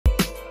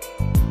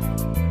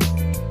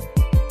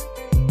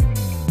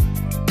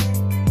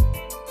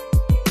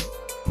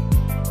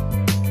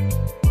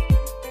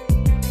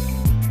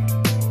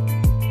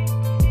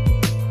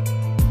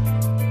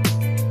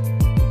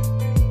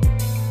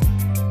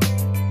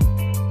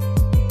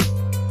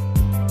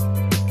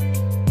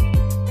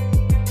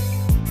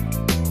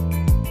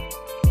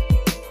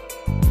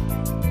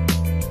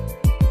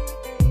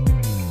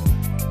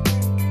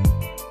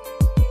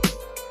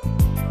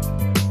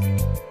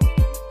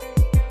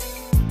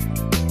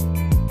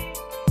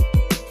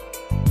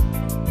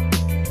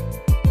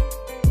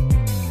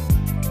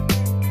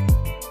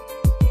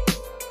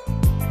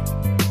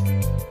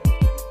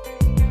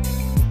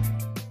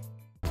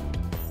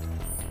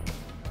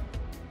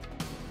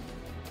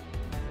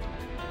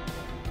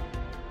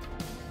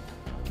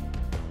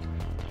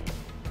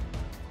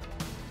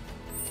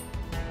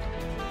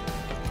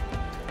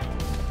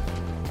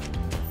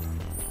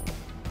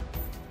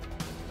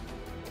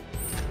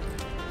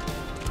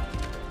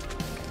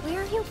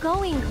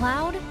going,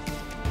 Cloud.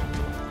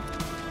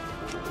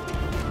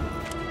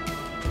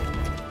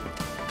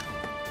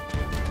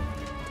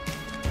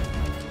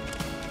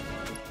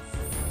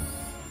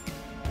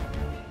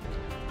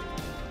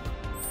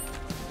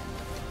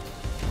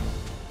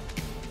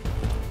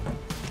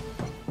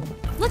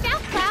 Look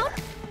out, Cloud!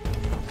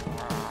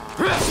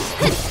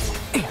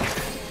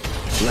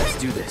 Let's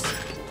do this.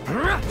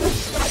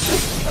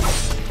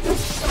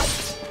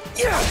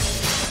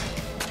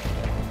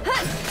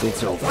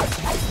 It's over.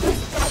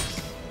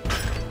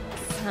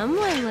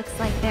 Someone looks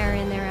like they're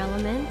in their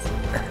element.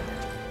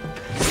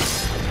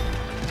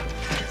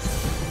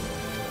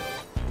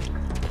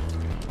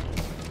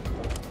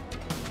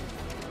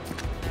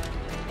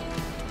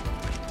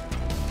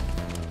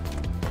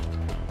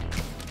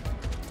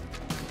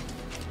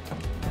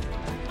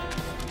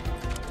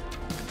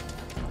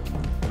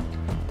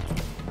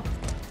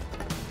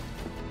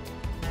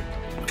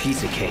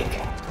 Piece of cake.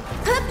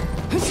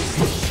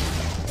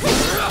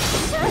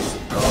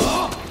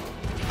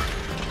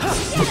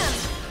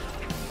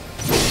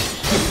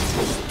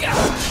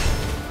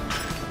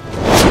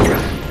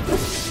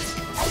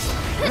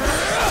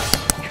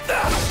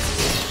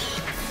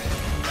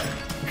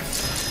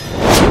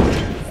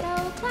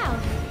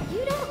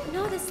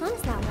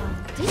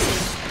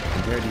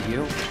 Compared to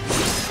you?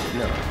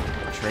 No.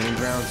 Training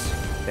grounds,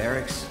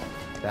 barracks,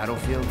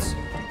 battlefields.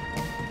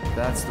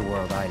 That's the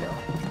world I know.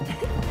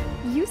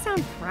 You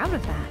sound proud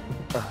of that.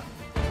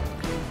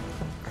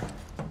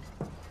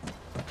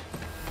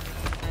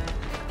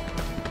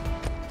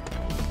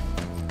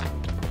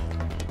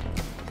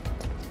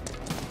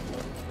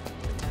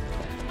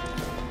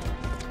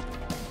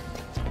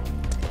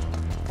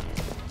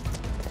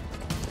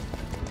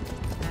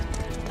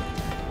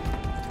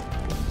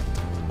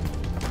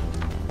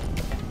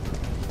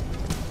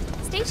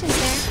 Stations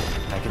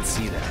there. I can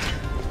see that.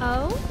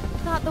 Oh?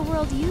 Thought the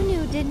world you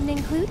knew didn't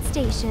include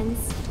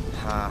stations.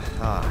 Ha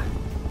ha.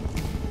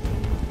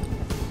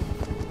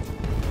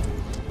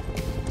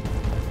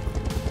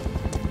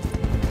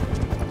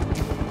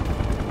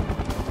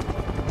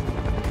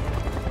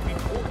 We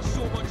poured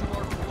so much of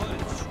our blood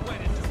and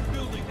sweat into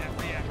building that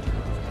reactor.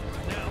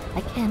 Now,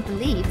 I can't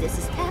believe this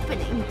is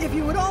happening. If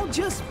you would all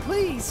just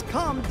please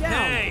calm down.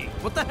 hey,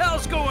 what the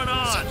hell's going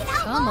on?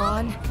 Come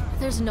on.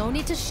 There's no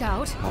need to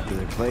shout.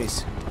 Popular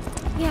place.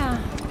 Yeah,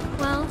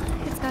 well,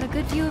 it's got a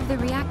good view of the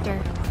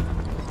reactor.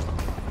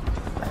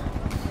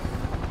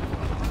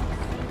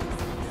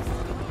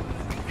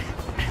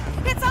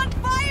 It's on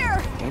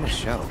fire! Ain't a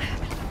show.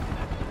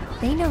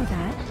 They know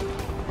that.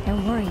 They're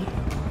worried.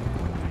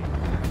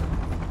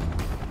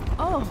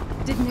 Oh,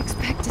 didn't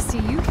expect to see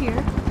you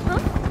here. Huh?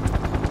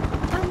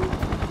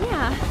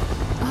 Yeah.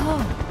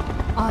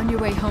 Oh, on your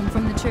way home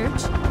from the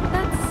church?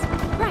 That's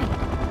right.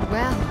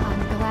 Well,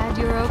 I'm glad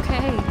you're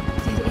okay.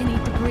 Did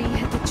any debris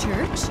hit the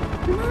church?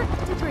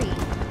 Not debris.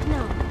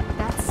 No.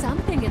 That's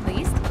something at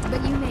least,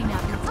 but you may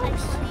not be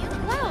close.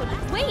 Oh,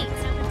 Cloud, wait!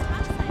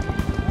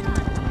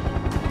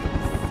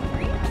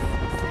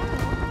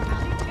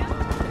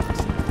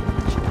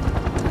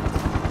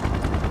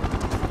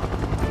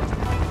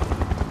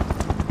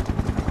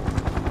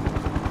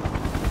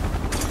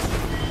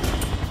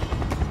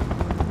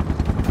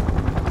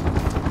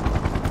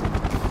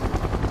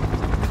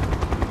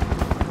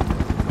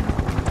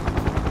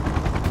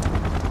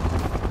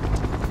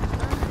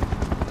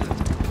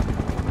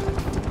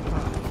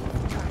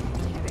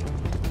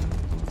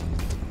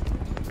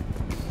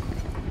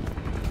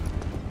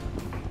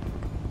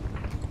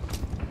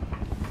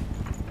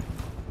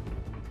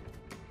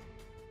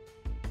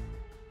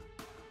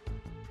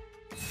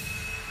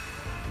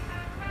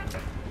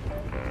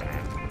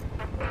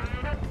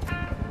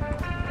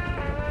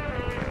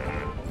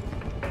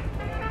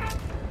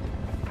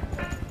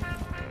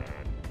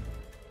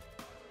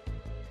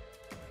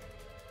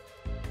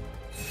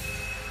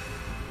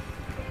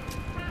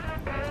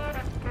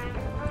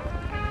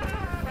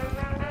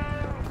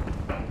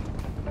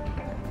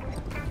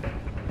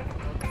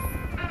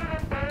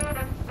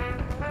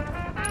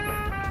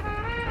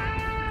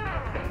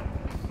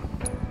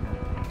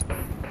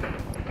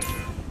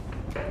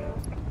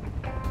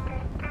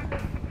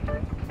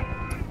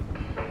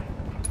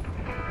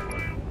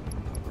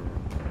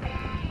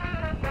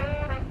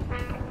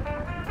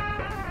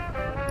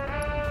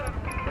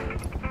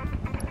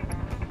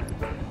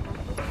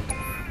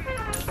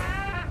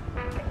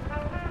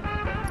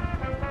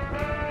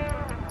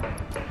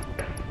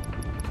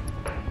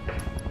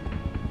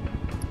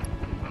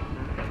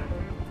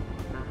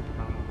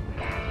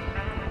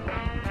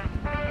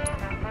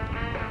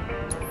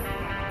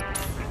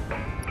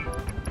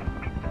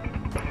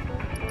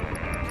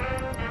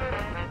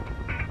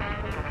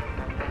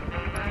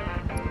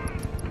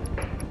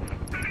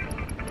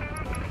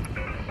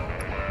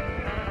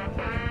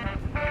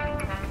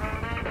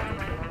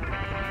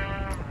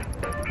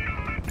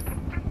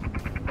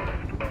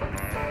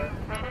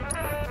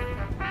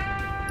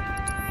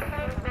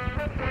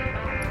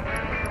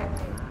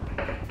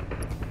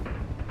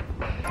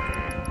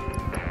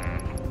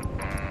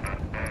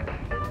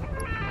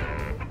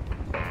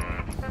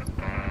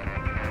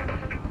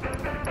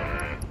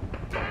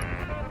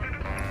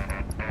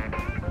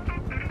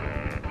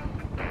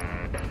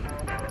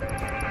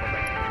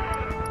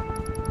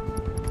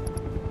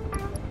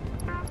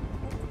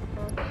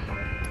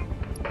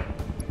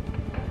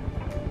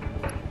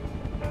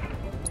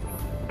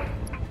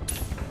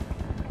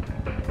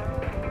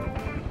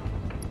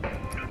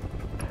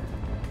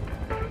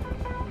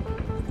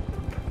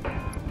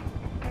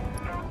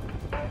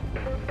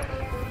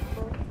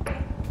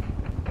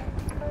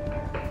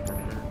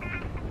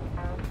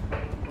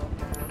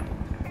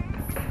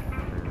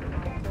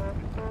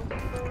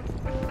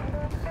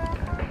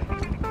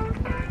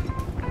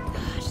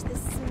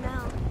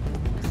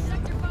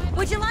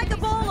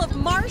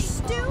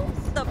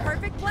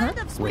 perfect blend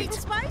of sweet Wait. and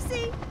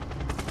spicy.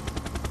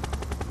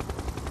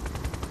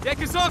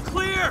 Deck is all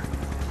clear!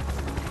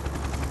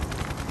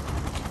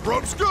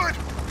 Rope's good!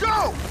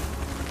 Go!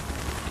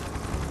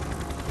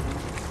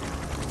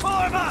 Pull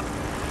him up!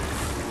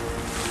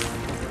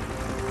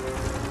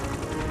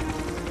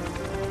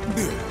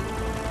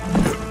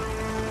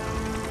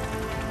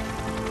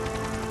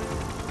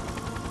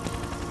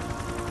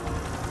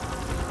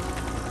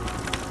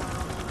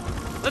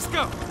 Let's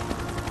go!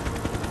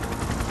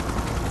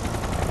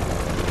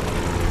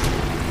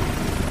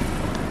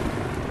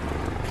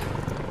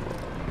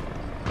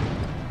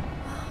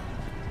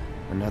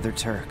 Another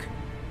Turk.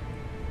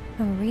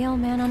 A real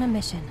man on a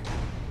mission.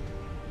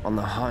 On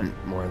the hunt,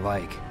 more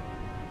like.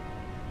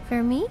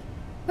 For me?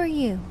 Or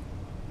you?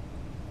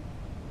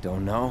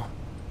 Don't know.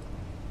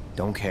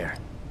 Don't care.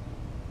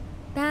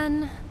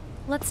 Then,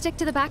 let's stick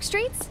to the back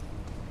streets?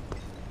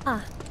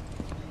 Ah.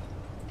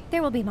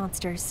 There will be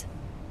monsters.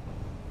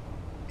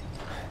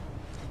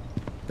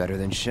 Better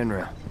than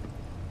Shinra.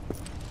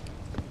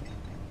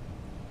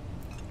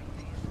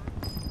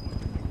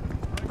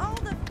 All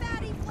the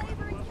fatty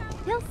flavoring cow.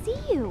 They'll see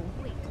you.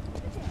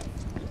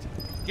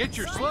 Get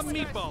your slum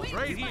meatballs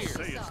right here!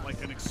 Say it's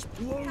like an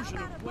explosion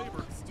of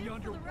flavor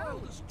beyond your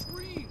wildest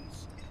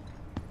dreams.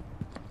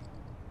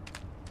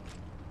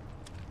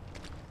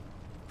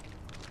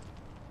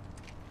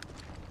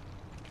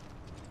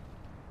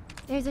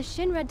 There's a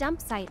Shinra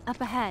dump site up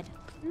ahead.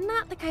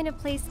 Not the kind of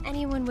place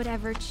anyone would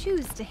ever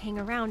choose to hang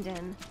around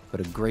in.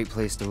 But a great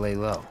place to lay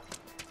low.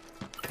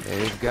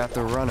 They've got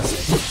the run of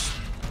it.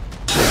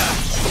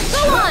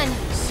 Go on!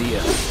 See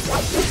ya.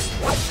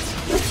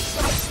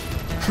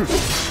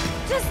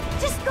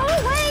 Just go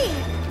away!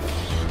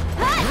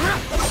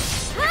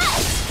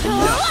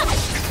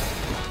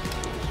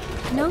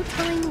 No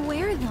telling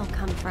where they'll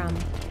come from.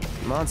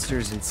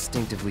 Monsters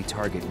instinctively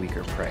target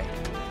weaker prey.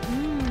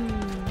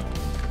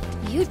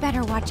 You'd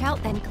better watch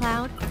out then,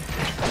 Cloud.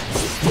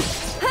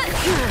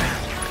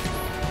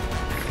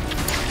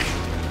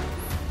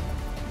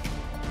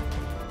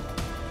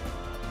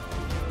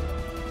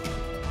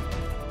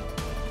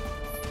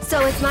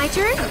 So it's my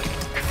turn?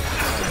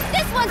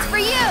 This one's for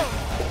you!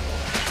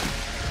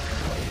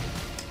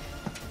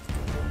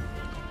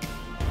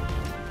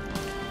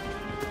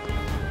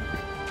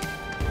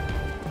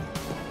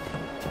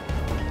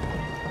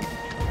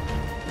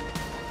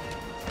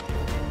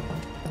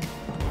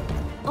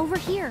 Over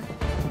here.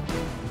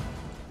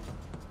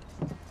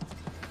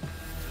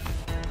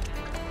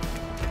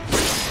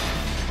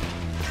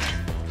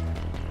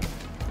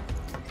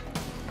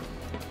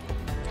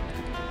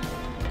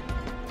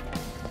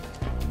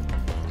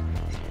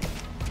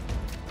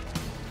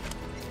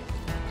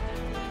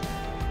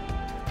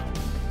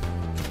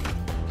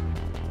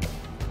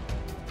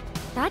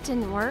 That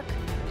didn't work.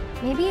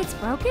 Maybe it's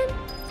broken?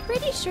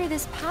 Pretty sure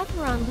this path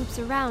we're on loops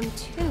around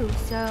too,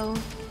 so...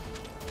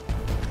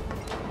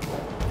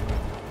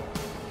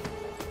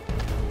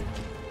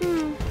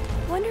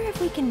 Wonder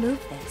if we can move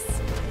this.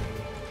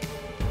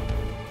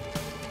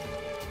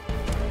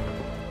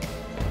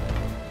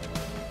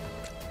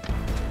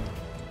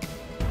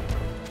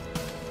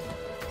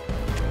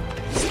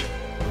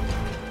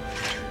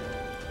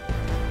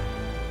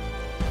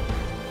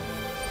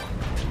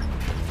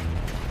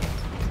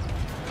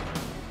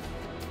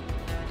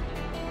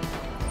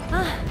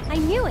 Ah, I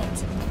knew it!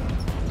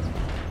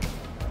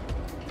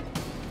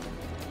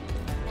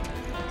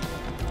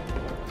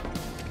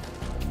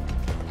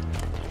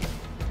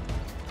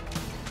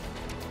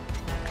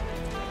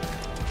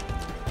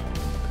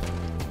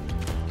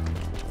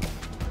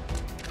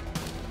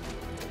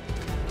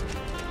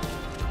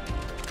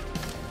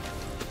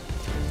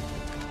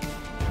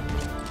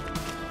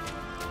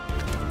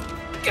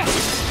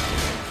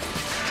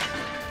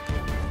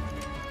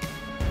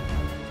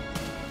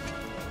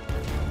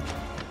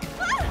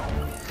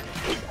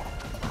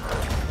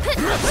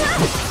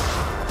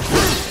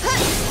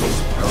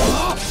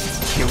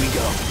 Here we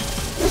go.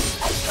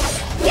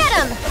 Get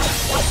him!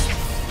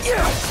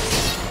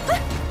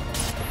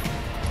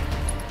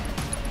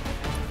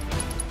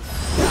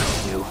 That'll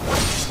do.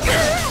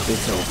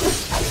 It's over.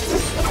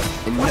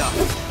 Enough.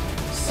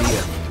 See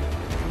ya.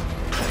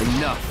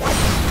 Enough.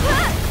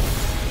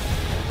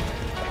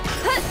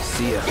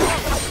 See ya.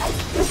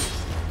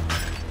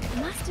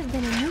 Must have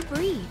been a new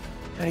breed.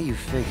 How do you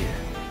figure?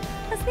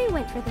 Because they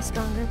went for the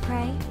stronger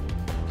prey.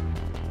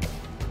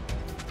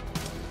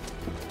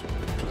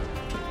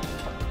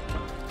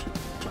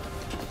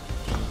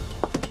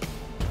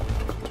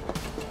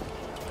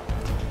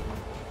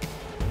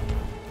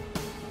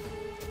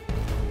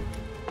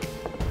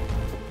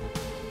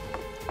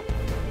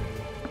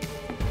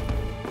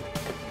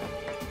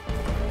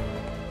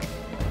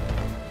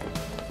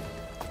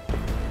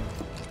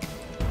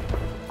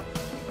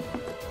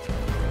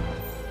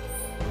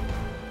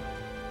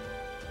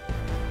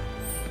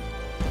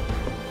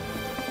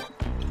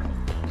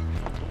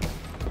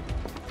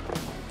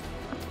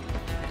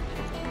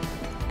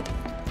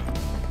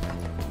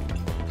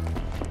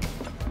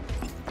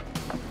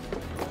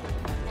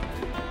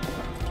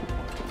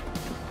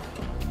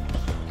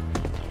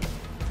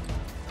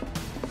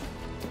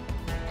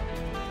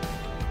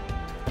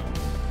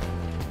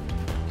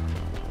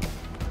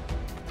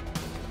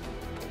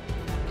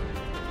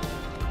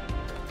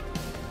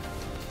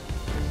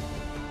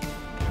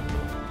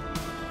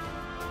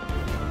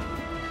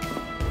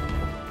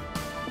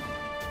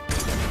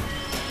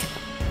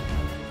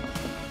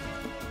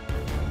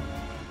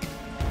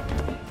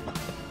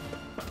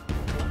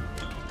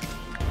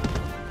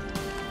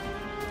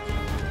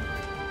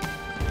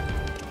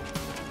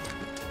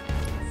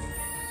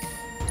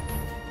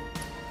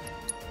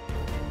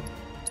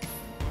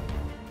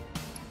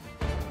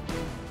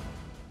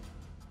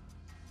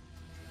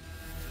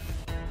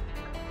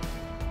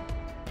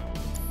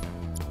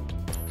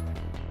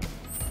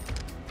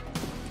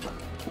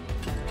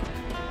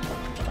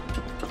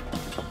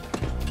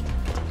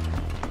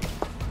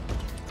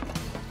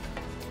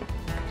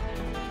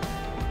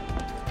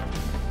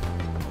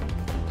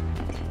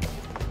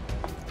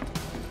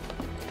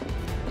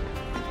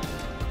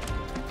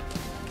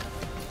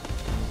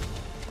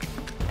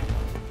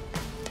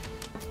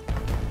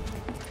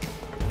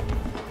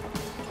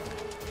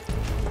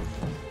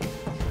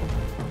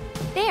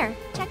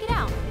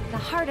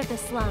 heart of the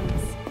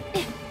slums.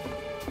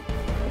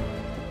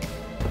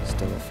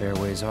 Still a fair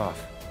ways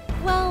off.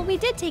 Well, we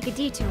did take a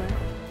detour.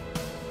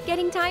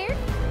 Getting tired?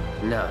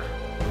 Nah.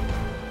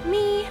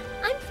 Me,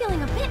 I'm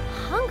feeling a bit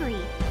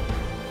hungry.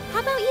 How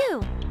about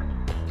you?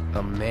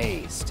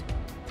 Amazed.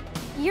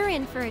 You're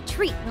in for a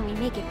treat when we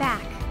make it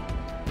back.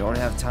 Don't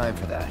have time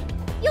for that.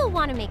 You'll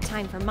want to make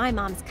time for my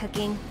mom's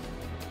cooking.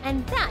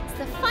 And that's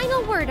the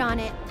final word on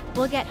it.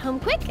 We'll get home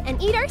quick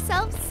and eat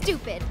ourselves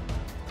stupid.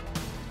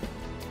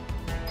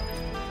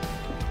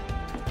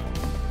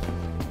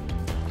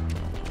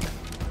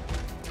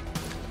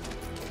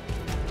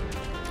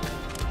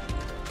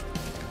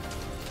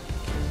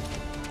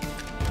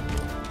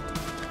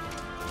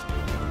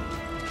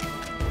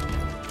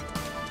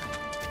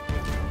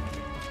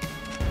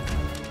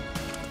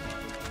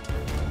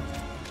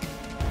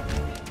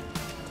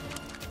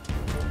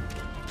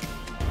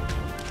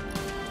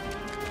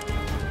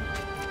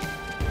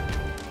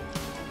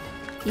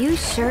 You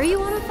sure you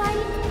want to fight?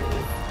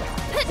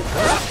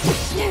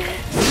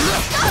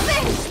 Stop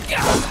it!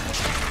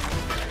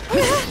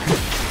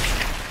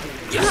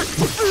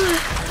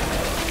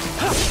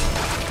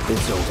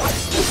 It's over.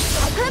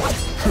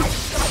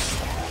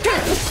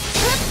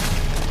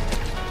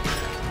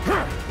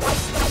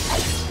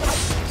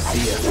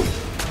 See ya.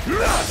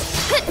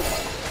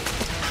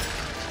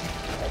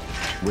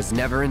 Was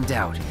never in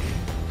doubt.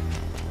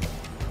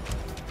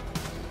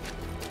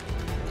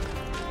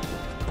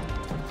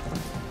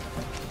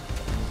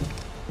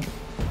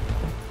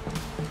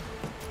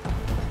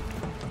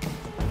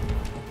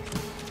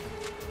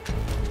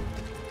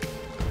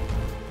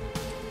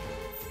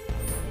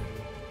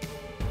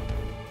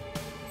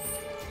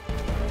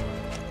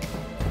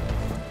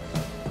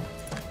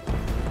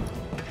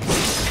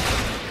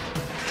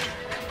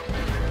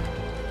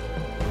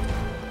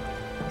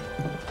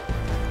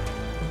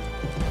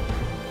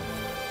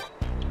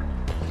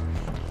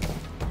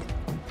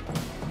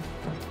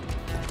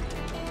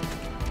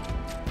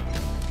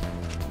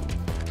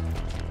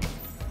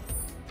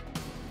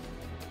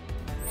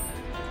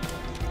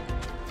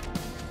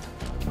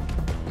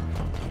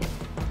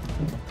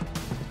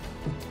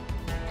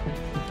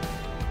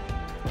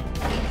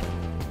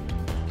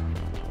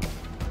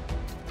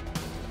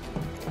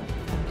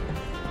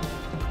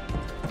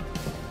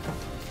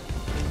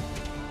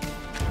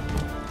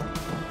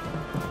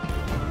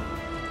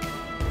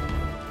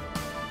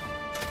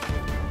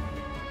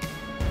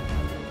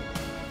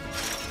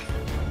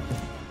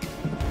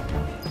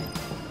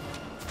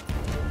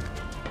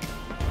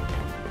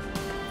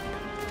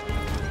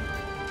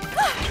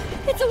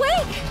 It's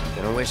awake!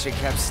 Gonna wish it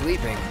kept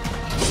sleeping.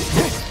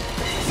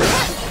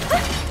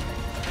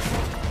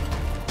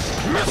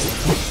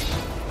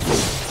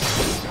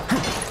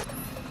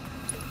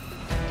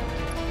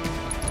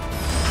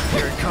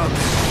 Here it comes.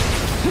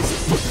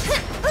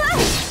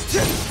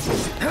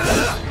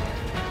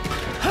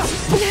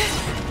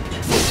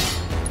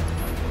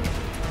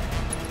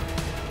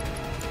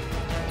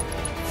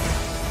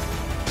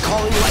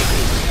 Calling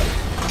lightning.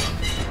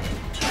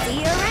 See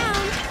you around.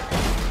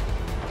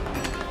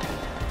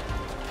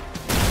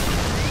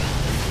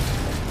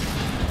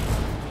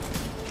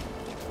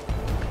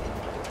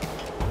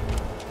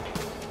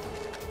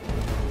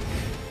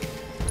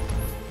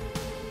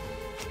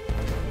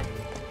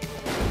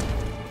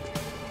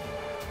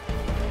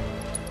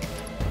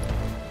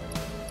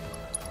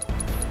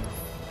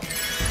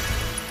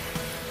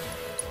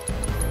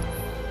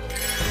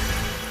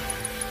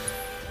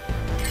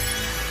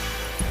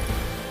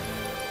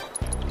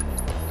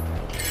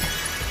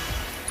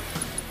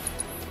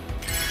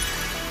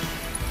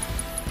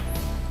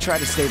 Try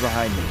to stay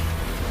behind me.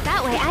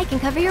 That way I can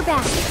cover your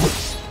back.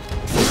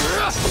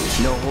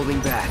 No holding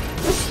back.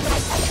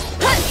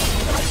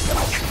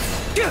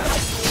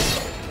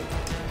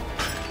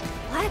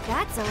 Glad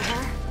that's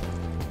over.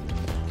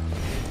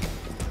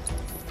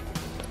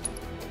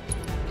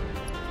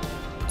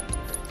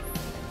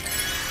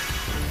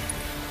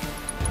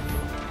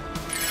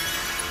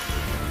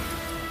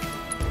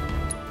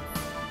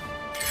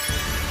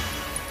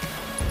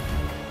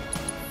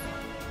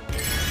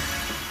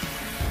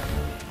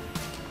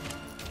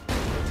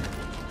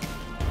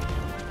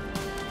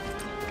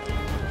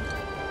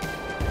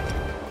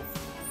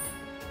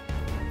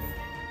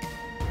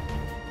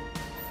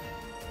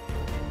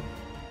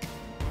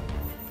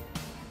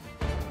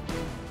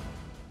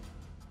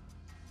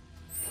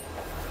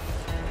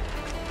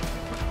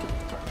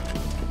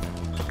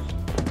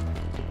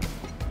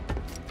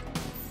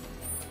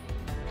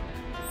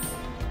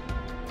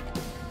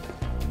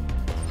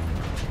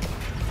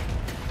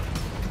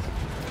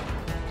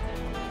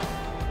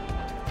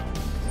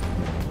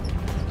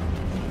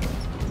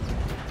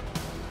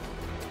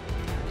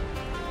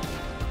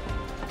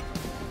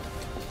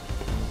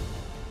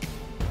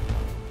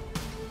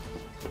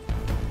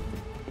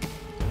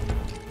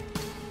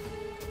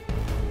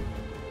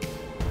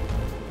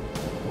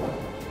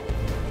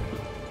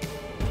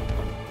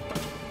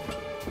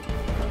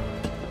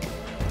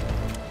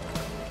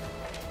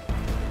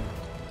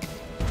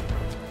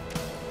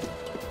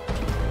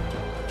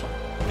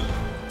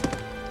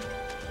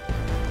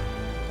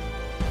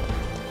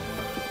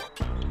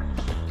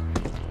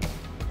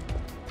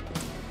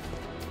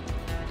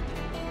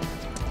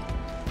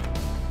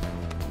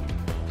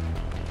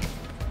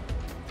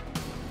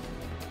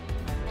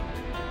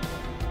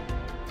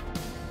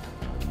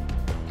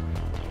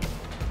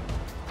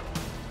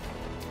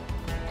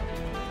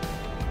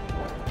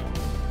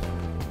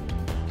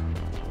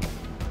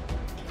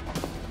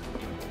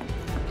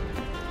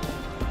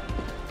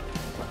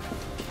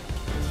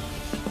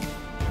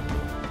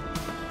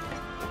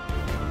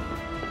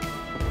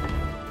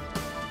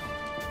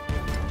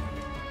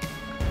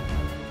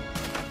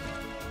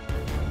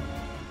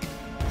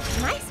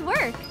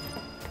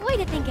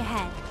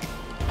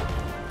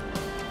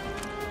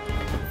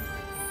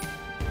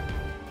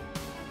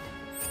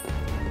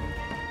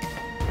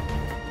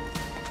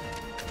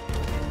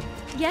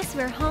 Guess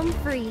we're home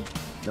free.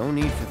 No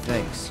need for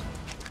thanks.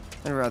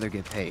 I'd rather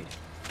get paid.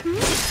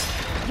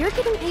 You're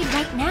getting paid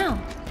right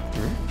now.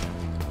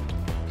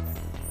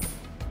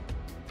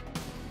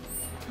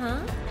 Huh?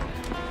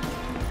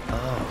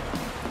 Oh.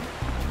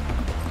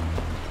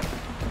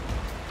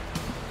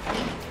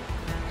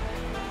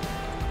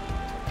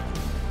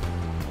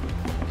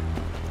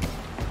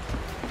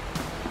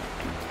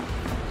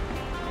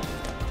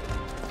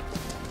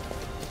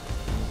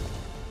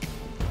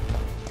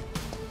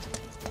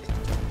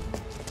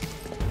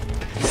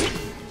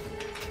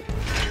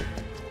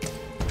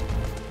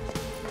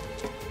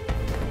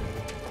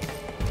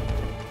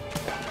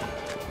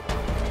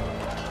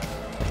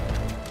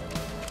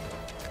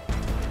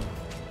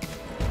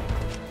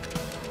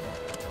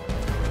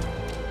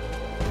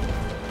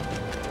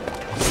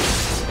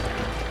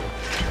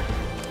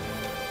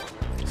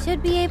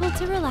 Should be able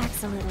to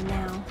relax a little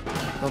now.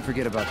 Don't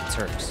forget about the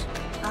Turks.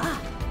 Ah.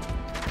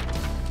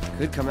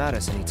 Could come at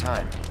us any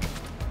time.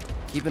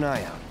 Keep an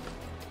eye out.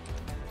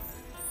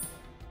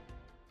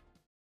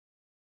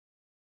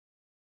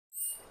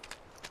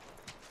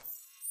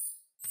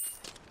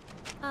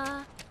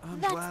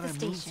 I'm That's glad the I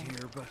moved station.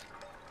 here, but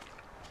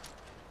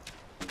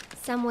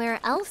Somewhere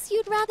else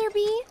you'd rather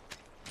be?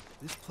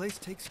 this place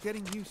takes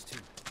getting used to.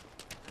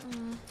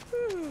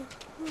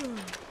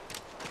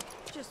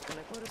 Just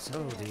gonna go to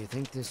So, do you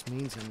think this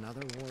means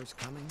another war's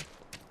coming?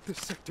 The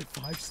Sector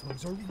 5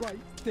 slugs are right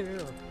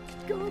there.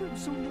 God, I'm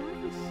so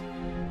nervous.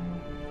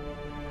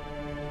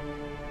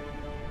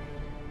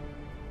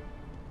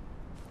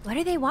 What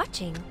are they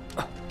watching?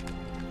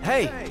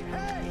 Hey! Hey,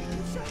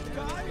 who's that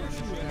guy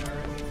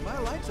there? My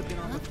lights have been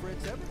on the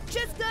fritz ever.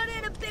 Just got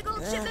in a big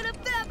old shipment of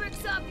fabric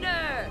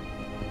softener!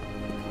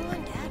 Come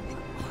on, Dad,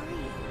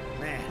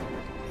 where are you? Man,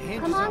 the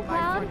hinges Come on, on my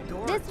Cloud. front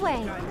door This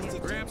way.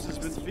 Gramps has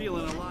been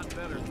feeling a lot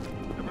better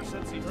ever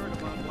since he heard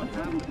about what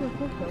happened.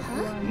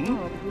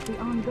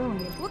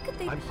 What could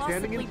they I'm possibly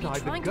standing be inside the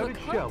trying to gutted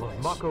shell of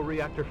accomplish? Mako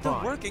Reactor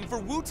 5. Working for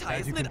Wutai,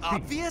 As you isn't can it see,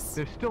 obvious?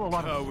 there's still a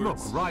lot of smoke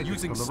rising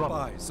using from the rubble.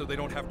 spies so they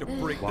don't have to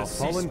break While the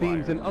fallen ceasefire.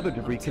 beams and other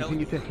debris I'm telling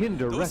continue to you,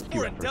 hinder those rescue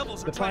foreign efforts,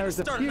 devils are the trying to fires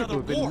start appear to another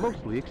have been war.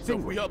 mostly So if we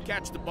extinguished. help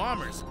catch the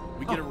bombers,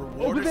 we get a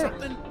reward Over or there.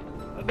 something?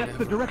 That's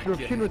the director of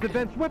Shinra's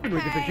Advanced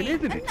Weaponry Division,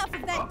 isn't it? Enough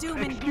of that doom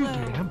and Excuse me,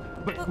 gloom. ma'am,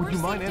 but But would we're you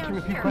mind safe answering a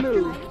down few here,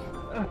 questions?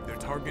 They're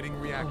targeting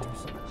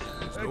reactors.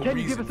 There's no Can you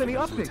reason give us for any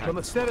them to updates attack on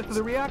the the status of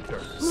the reactor?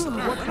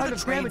 What kind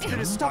of damage did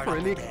it suffer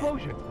in the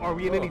explosion? Are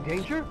we in any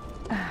danger?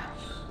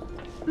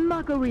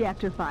 Mako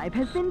Reactor 5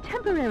 has been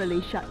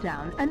temporarily shut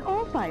down, and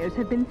all fires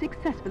have been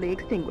successfully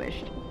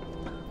extinguished.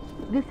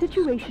 The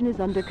situation is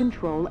under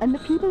control, and the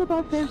people of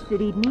our fair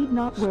city need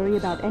not worry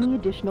about any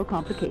additional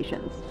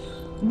complications.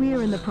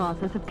 We're in the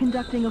process of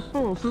conducting a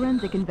full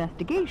forensic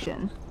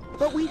investigation,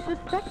 but we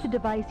suspect the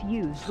device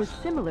used was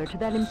similar to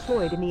that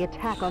employed in the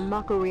attack on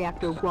Mako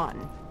Reactor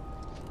 1.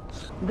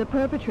 The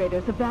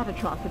perpetrators of that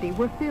atrocity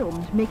were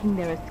filmed making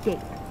their escape.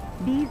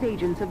 These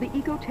agents of the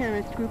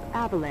eco-terrorist group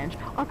Avalanche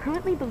are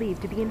currently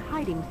believed to be in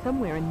hiding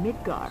somewhere in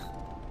Midgar.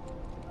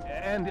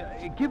 And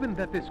given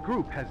that this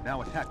group has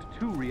now attacked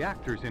 2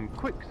 reactors in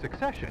quick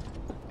succession,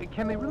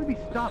 can they really be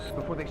stopped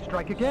before they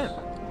strike again?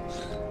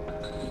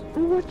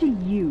 What do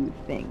you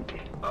think?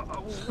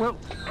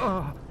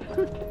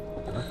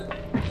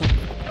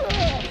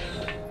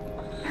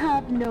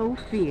 Have no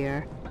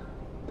fear.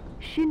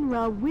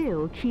 Shinra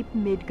will keep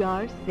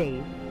Midgar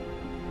safe.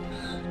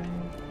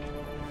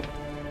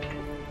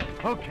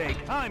 Okay,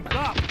 time's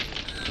up!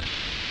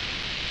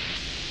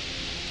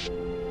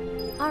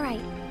 All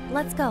right,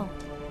 let's go.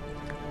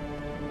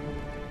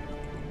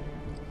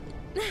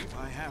 If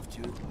I have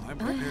to, I'm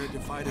prepared to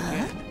fight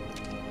again.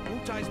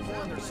 Wutai's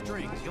pulling their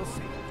strings, you'll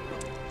see.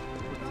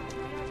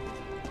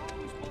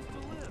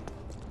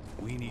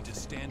 We need to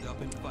stand up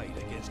and fight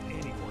against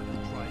anyone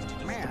who tries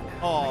to Man,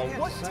 Oh,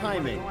 what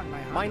timing?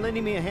 Mind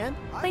lending me a hand?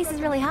 Place is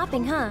really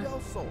hopping, huh?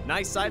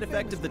 Nice side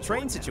effect of the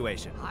train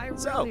situation.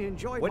 So,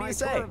 what do you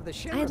say?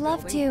 I'd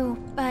love to,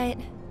 but...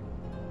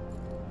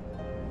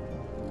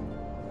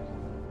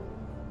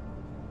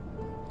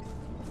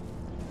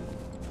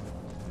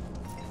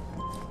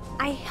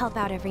 I help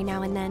out every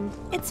now and then.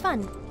 It's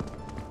fun.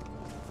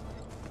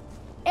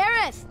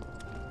 Aerith!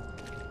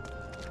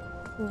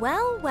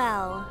 Well,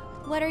 well.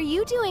 What are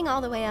you doing all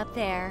the way up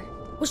there?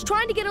 Was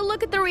trying to get a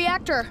look at the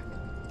reactor.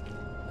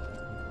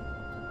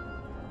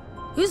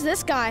 Who's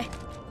this guy?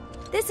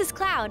 This is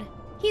Cloud.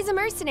 He's a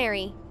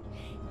mercenary.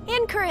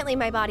 And currently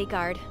my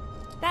bodyguard.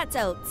 That's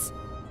Oates.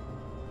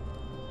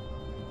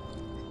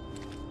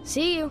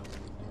 See you.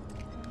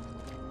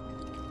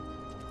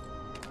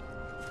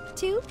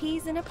 2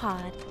 peas in a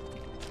pod.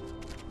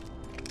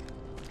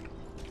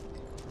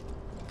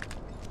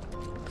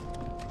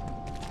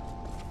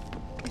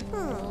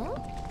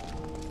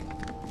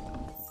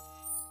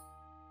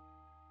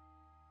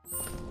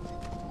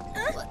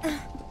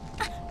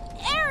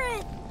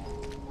 Aerith!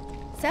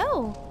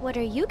 So, what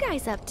are you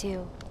guys up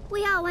to?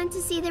 We all went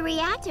to see the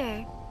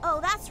reactor. Oh,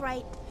 that's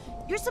right.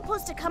 You're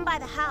supposed to come by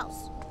the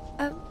house.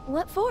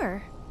 What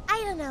for?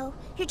 I don't know.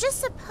 You're just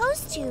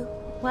supposed to.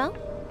 Well,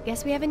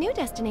 guess we have a new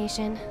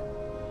destination.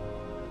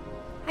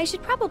 I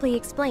should probably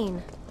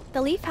explain.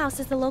 The Leaf House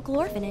is the local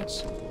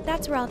orphanage.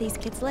 That's where all these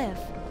kids live.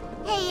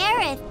 Hey,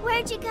 Aerith,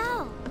 where'd you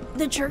go?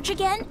 The church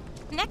again?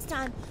 Next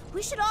time,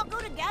 we should all go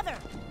together.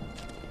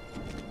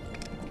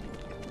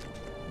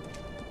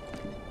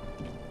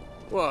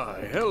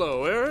 Why,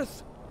 hello,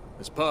 Aerith.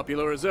 As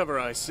popular as ever,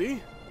 I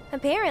see.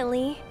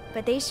 Apparently,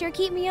 but they sure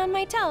keep me on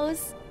my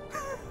toes.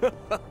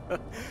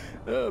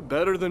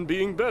 Better than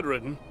being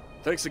bedridden.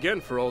 Thanks again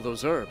for all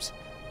those herbs.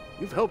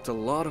 You've helped a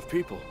lot of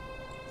people.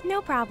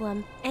 No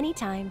problem.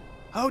 Anytime.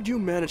 How'd you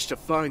manage to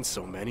find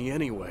so many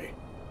anyway?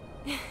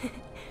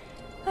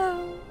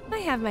 Oh, I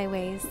have my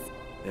ways.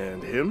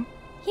 And him?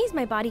 He's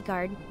my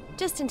bodyguard,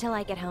 just until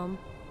I get home.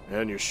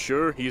 And you're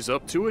sure he's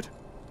up to it?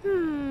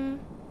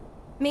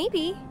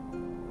 Maybe.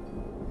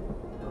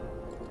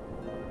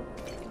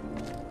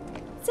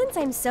 Since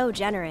I'm so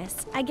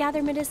generous, I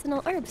gather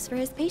medicinal herbs for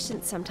his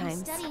patients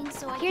sometimes.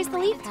 Here's the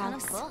Leaf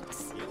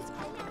House.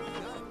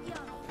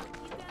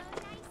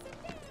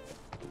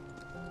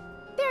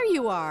 There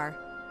you are.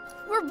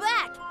 We're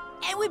back,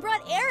 and we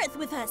brought Aerith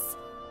with us.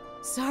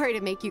 Sorry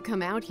to make you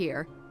come out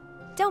here.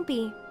 Don't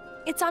be.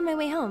 It's on my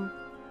way home.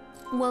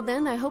 Well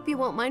then, I hope you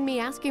won't mind me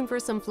asking for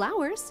some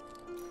flowers.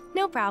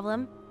 No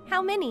problem.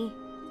 How many?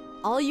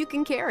 All you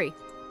can carry.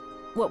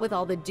 What with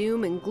all the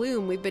doom and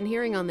gloom we've been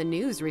hearing on the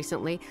news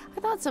recently, I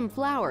thought some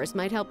flowers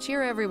might help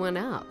cheer everyone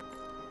up.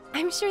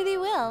 I'm sure they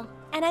will,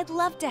 and I'd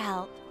love to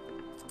help.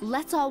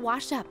 Let's all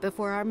wash up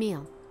before our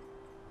meal.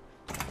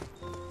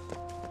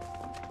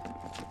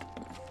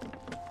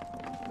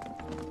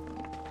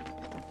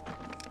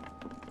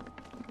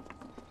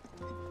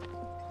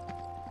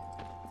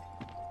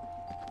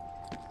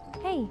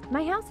 Hey,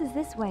 my house is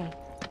this way.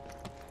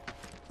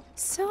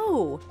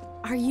 So,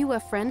 are you a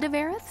friend of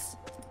Aerith's?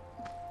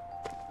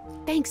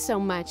 Thanks so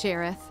much,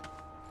 Aerith.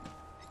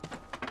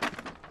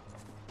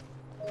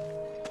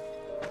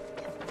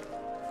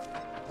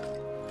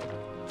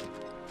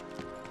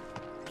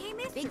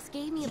 Biggs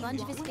gave me a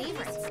bunch of his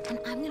favorites, and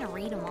I'm gonna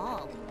read them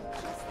all.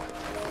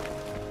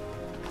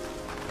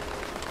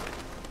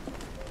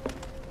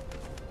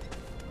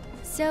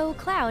 So,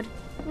 Cloud,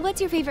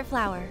 what's your favorite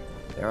flower?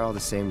 They're all the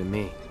same to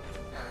me.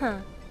 Huh.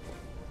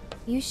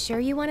 You sure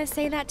you want to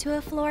say that to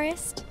a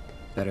florist?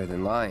 Better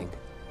than lying.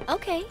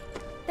 Okay.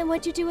 Then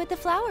what'd you do with the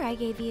flower I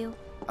gave you?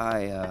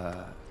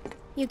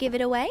 You give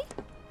it away?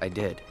 I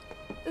did.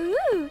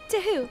 Ooh,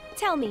 to who?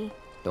 Tell me.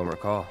 Don't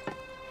recall.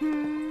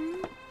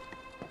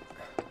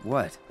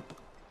 What?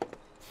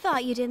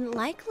 Thought you didn't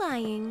like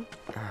lying.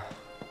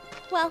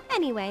 Well,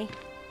 anyway.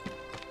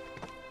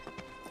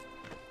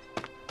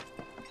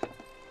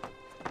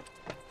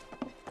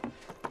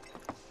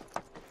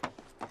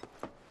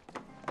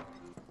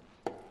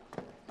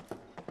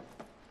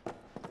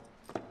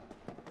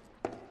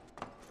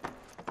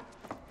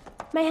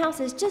 My house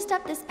is just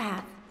up this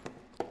path.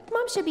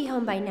 Mom should be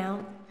home by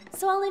now,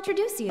 so I'll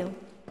introduce you.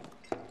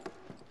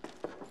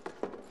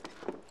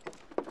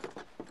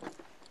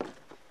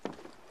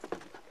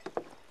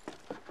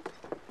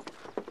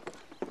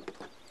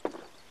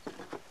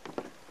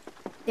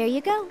 There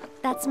you go.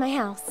 That's my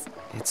house.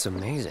 It's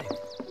amazing.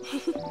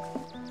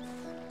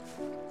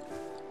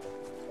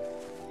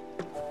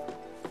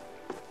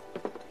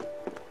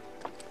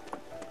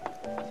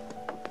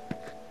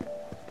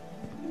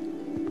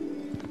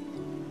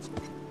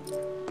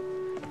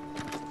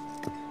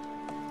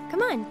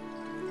 Come on.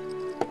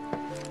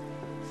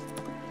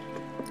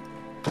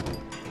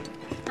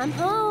 I'm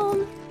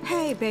home.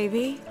 Hey,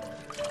 baby.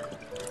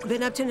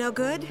 Been up to no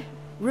good?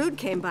 Rude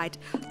came by.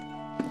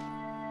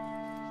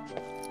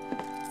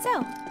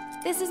 So,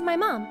 this is my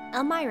mom,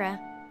 Elmira.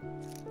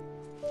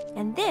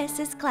 And this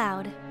is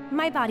Cloud,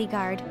 my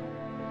bodyguard.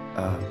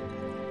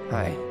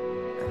 Hi.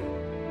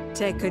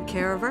 Take good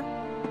care of her?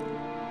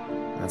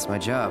 That's my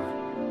job.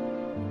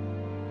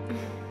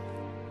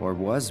 Or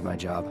was my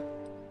job.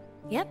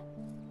 Yep.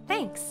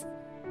 Thanks.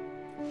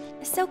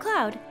 So,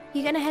 Cloud,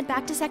 you gonna head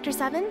back to Sector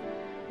 7?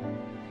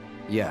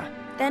 Yeah.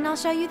 Then I'll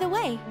show you the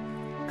way.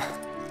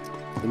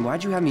 Then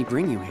why'd you have me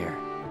bring you here?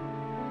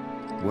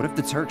 What if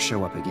the Turks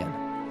show up again?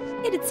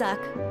 It'd suck,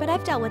 but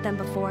I've dealt with them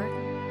before.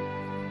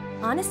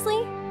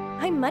 Honestly,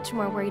 I'm much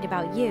more worried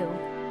about you.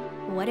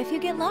 What if you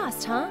get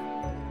lost, huh?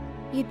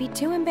 You'd be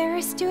too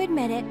embarrassed to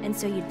admit it, and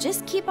so you'd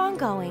just keep on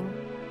going.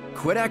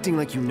 Quit acting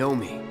like you know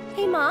me.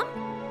 Hey, Mom.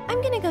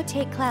 I'm gonna go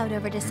take Cloud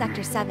over to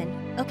Sector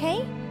 7,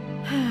 okay?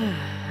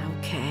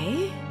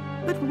 Okay.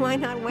 But why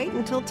not wait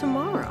until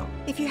tomorrow?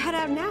 If you head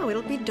out now,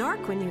 it'll be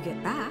dark when you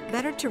get back.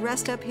 Better to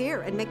rest up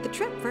here and make the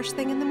trip first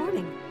thing in the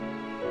morning,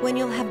 when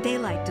you'll have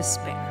daylight to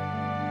spare.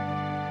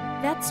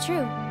 That's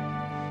true.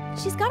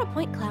 She's got a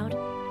point, Cloud.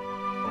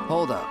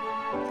 Hold up.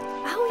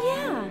 Oh,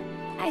 yeah.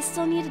 I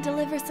still need to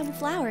deliver some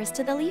flowers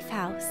to the Leaf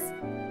House.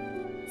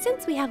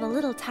 Since we have a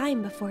little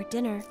time before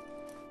dinner,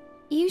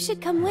 you should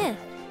come with.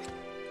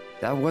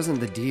 That wasn't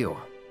the deal.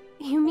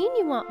 You mean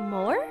you want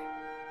more?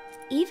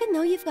 Even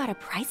though you've got a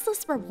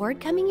priceless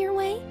reward coming your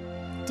way?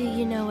 Do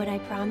you know what I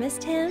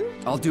promised him?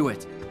 I'll do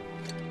it.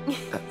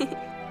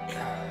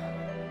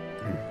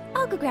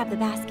 I'll go grab the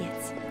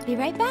baskets. Be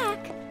right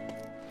back.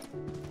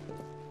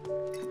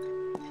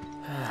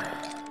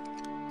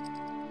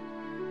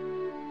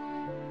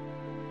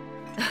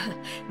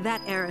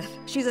 That Aerith.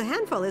 She's a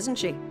handful, isn't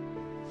she?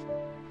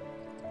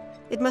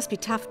 It must be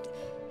tough.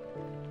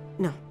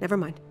 No, never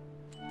mind.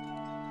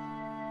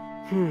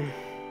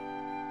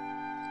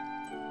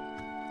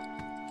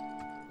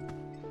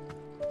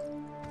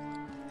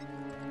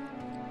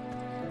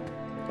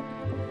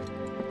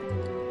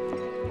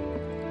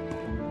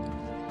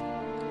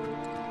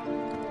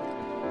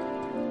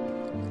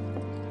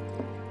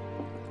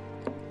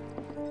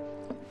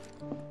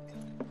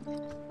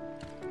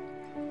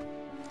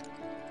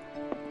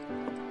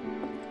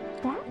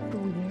 That's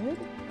weird.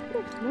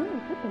 Could have sworn I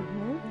put them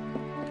here.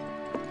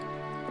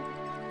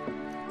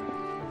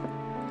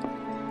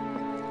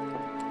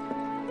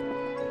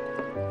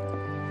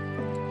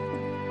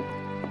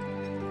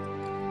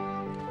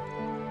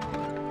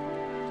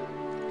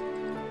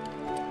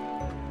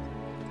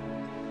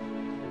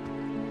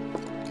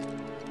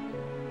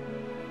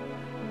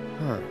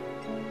 Huh.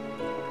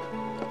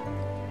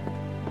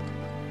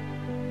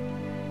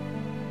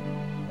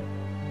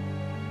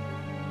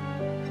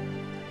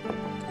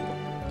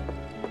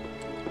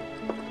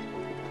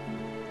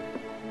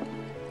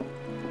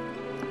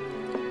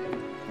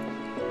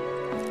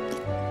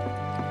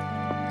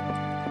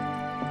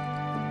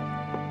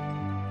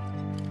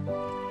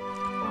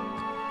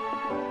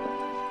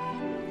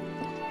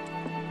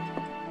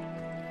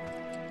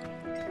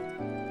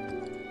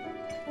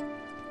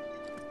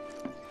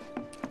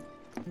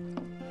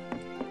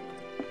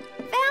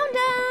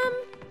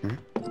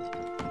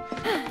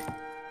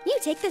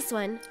 Take this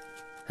one.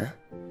 Huh?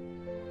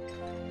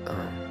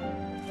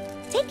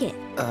 Take it.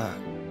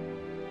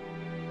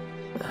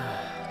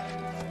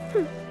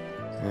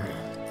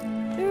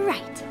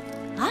 Right.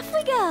 Off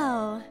we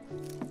go.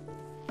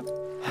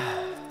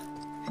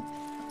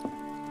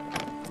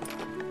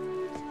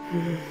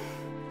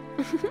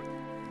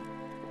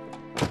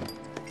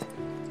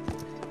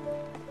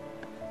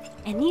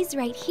 And these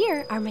right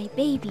here are my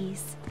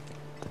babies.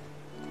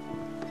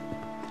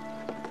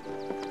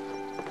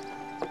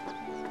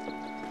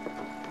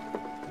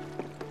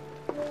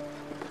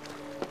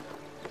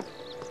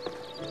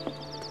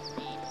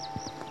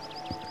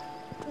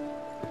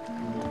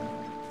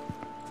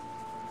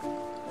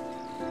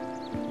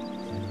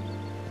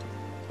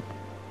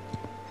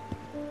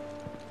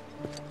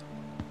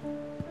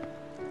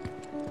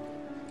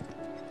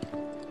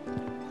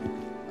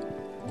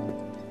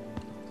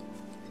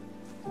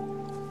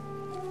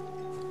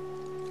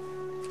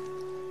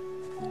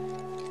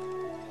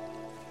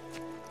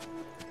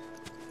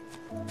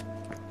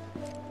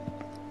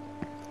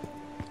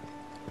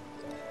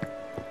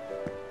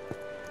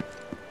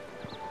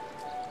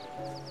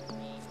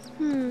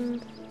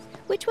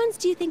 Which ones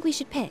do you think we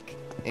should pick?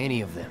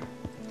 Any of them.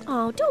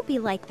 Oh, don't be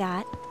like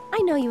that. I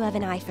know you have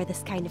an eye for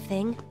this kind of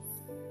thing.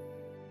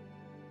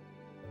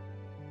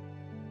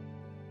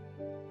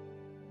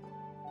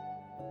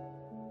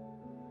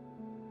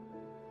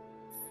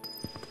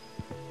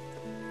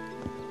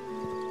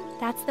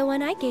 That's the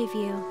one I gave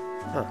you.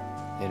 Huh.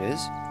 It is?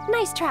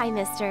 Nice try,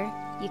 mister.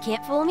 You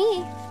can't fool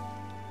me.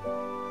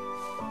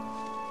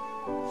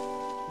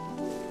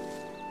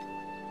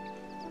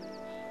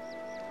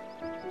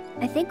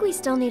 I think we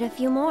still need a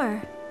few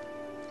more.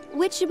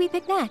 Which should we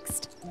pick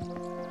next?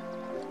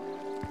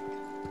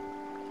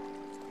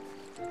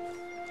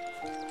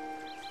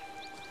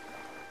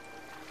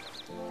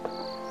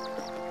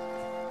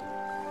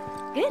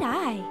 Good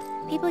eye.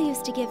 People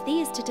used to give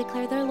these to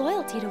declare their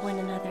loyalty to one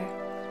another.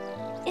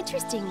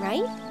 Interesting,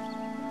 right?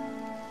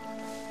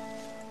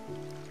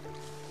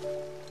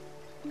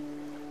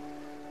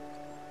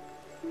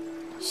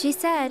 She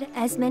said,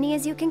 as many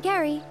as you can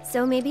carry,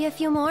 so maybe a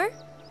few more?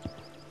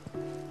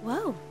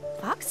 Whoa,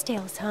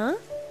 foxtails, huh?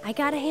 I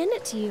gotta hand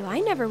it to you, I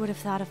never would have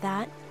thought of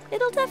that.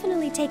 It'll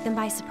definitely take them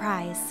by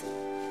surprise.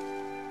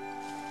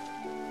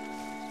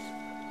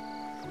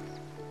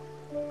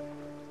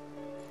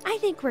 I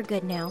think we're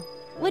good now.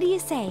 What do you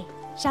say?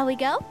 Shall we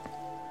go?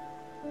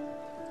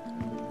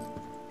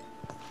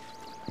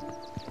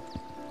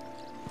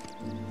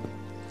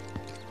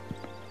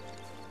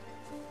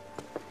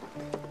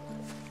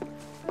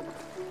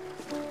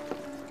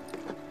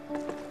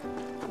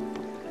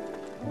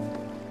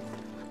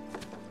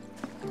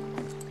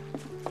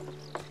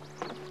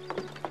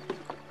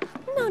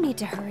 No need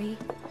to hurry.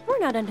 We're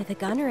not under the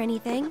gun or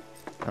anything.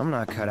 I'm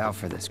not cut out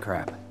for this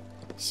crap.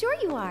 Sure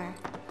you are.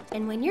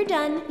 And when you're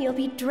done, you'll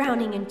be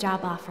drowning in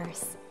job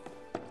offers.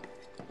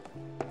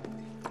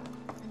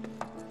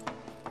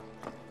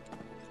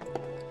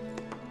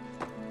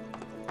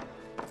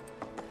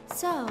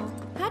 So,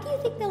 how do you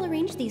think they'll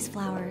arrange these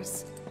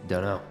flowers?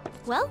 Dunno.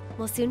 Well,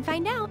 we'll soon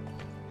find out.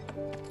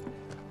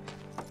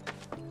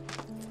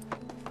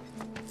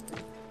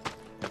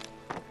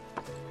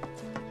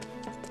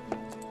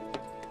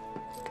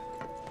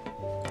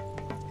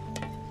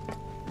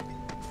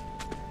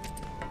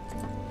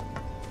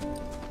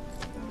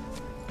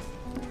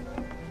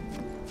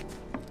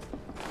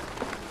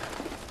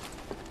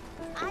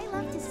 I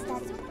love to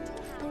study.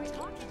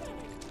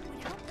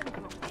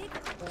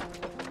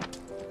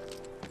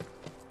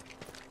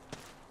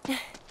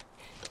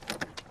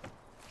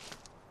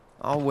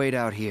 I'll wait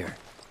out here.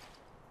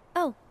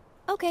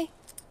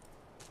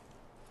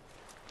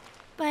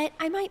 but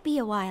I might be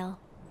a while.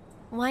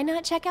 Why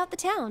not check out the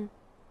town?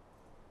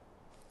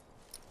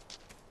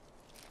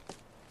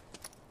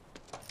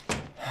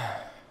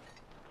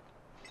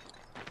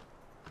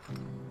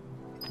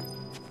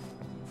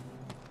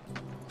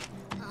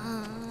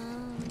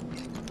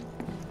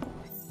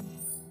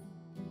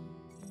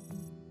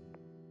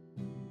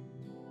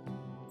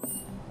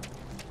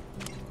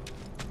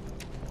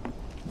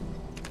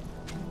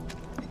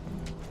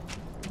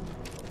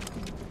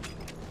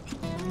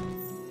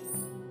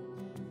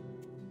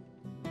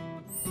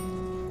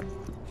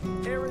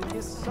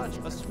 Such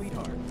a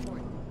sweetheart.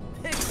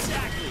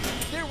 Exactly!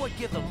 They're what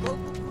give the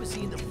local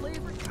cuisine the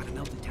flavor. Gotta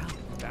melt it down.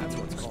 That's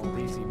what's called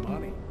easy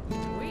money.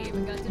 We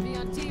even got to be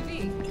on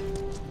TV.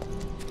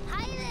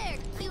 Hi there,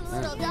 cute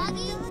little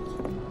doggy.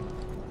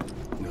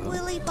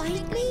 Will he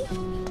bite me?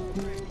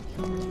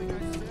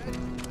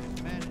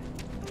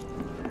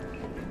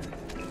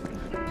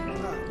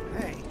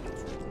 Hey,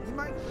 you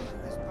might clean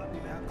this puppy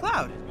out.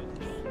 Cloud,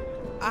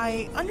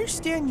 I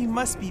understand you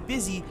must be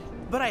busy,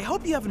 but I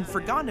hope you haven't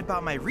forgotten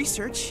about my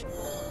research.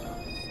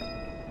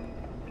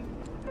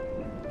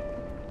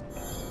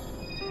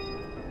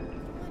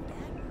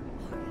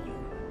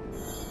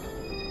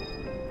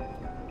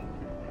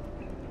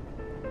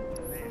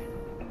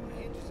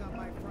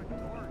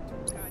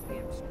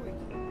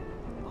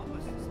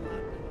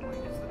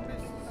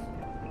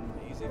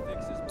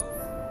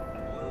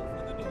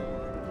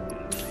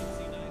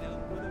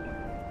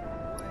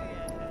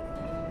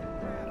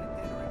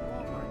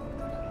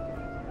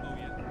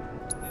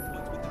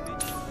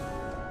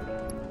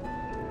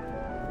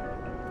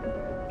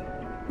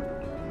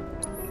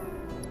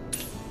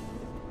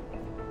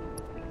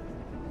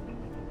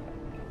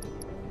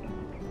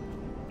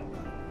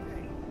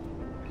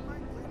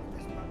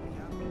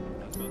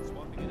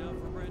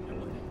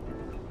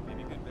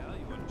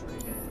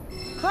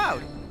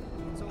 Cloud,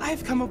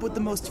 I've come up with the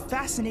most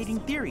fascinating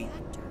theory.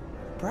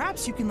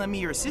 Perhaps you can lend me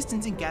your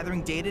assistance in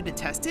gathering data to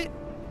test it?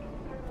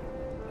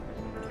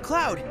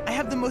 Cloud, I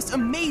have the most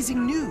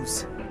amazing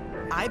news.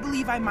 I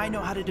believe I might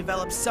know how to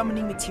develop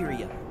summoning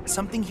materia,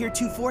 something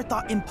heretofore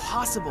thought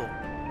impossible.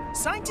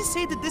 Scientists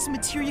say that this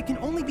materia can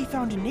only be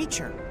found in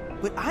nature,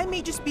 but I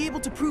may just be able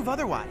to prove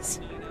otherwise.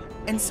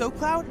 And so,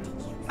 Cloud,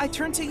 I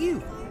turn to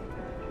you.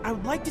 I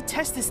would like to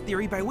test this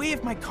theory by way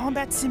of my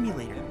combat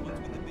simulator.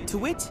 To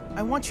wit,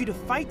 I want you to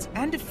fight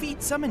and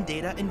defeat summon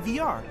data in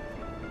VR.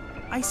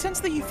 I sense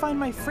that you find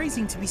my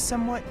phrasing to be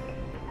somewhat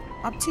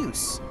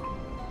obtuse.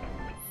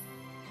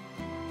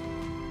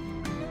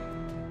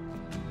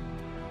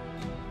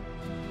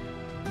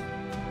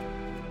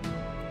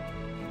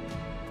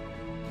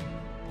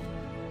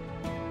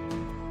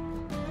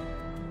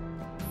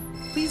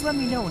 Please let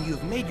me know when you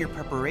have made your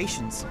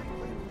preparations.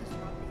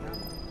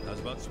 How's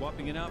about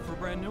swapping it out for a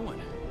brand new one?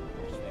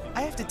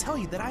 I have to tell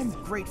you that I'm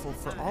grateful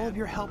for all of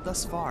your help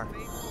thus far.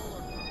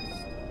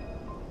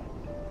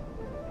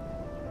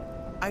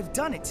 I've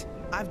done it!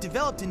 I've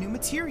developed a new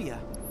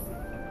materia.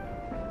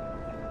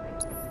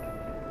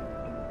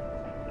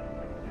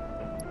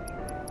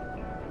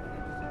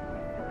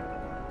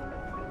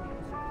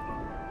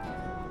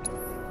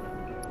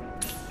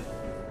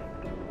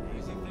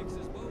 Easy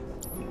fixes both.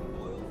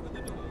 Oil for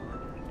the door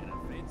and a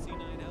fancy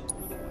night out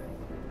for the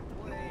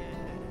way.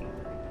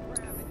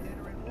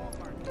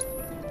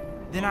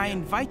 Then I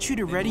invite you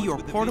to ready your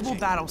portable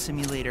battle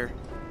simulator.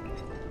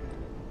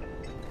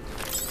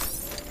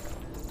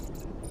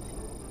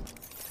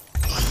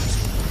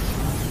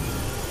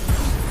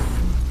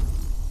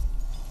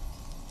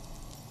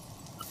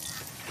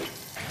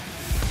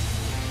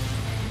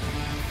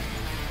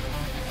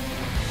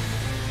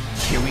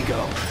 Here we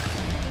go.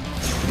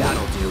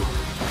 That'll do.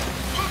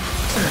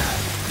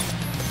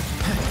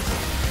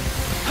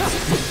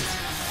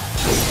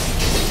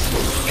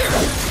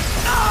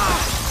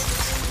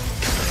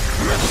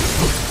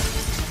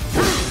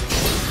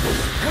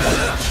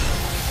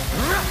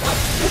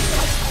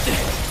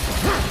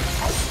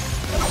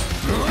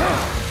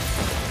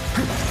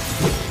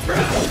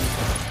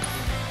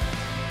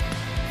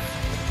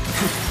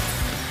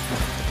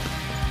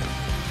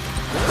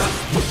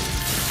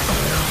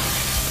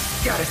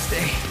 Gotta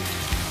stay.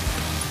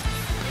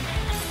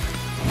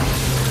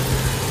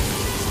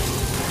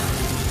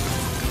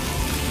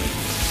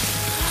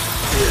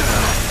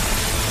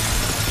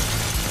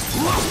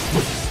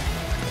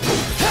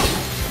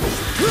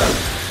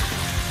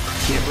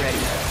 Get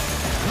ready.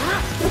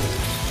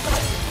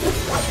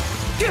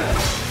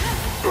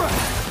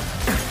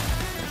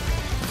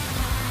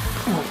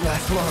 Won't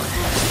last long.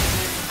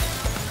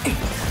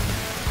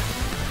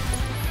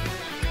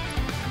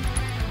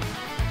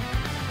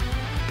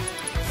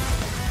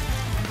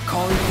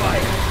 Calling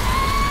fire.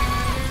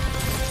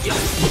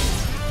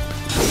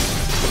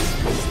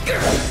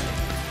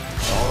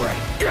 All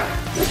right.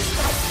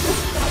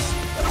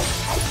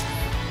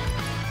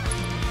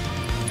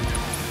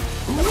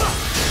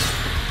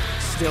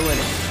 Still in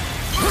it.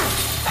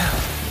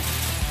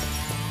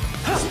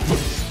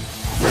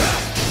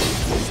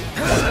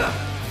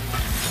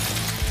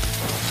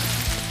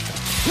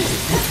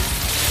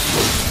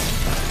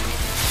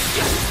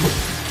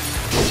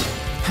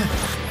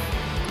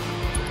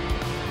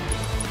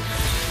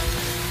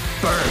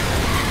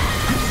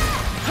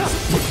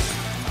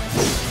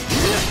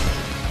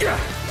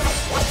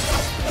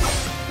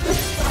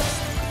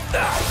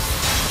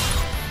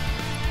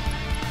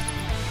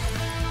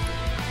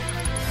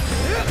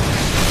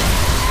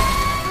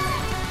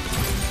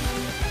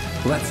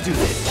 Let's do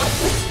this.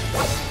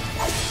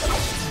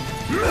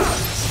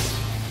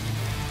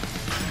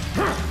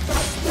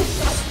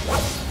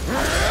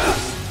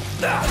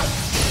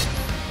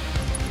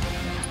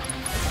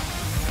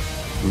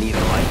 Need a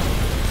light?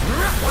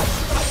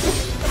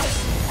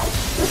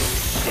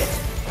 Shit.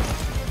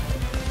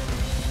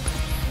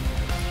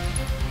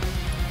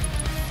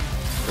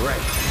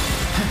 Right.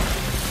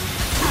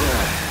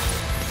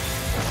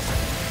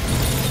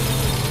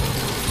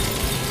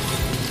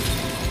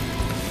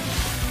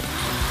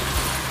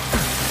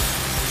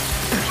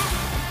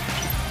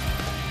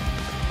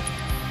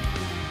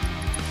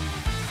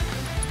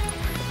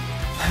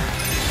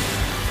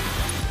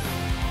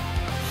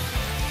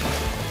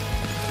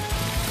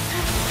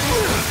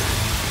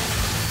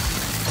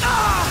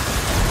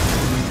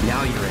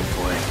 Now you're in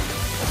for it.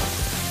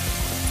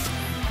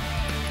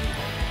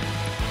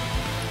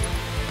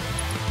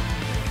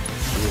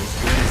 You're as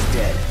good as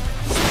dead.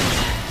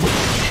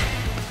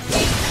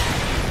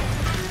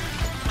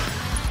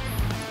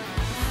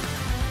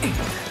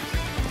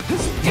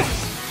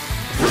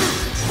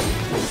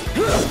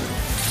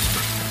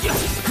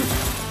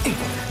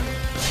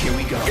 Here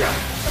we go.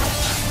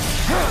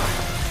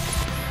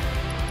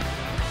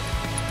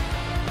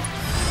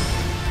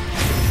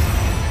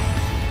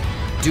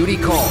 Duty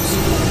calls.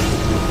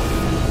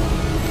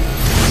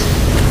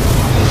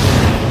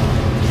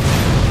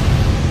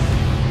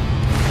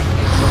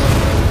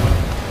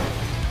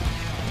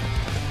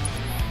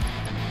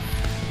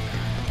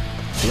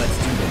 Let's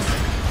do this.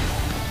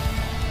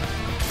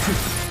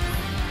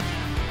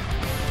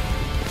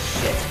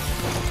 Shit.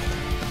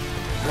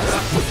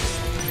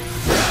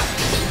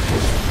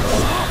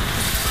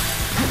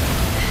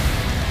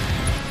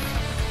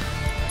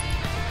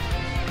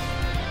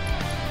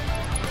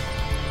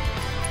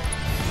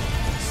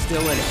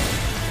 Still in it.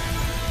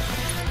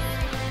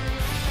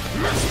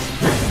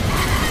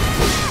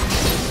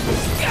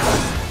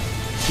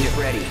 Get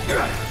ready.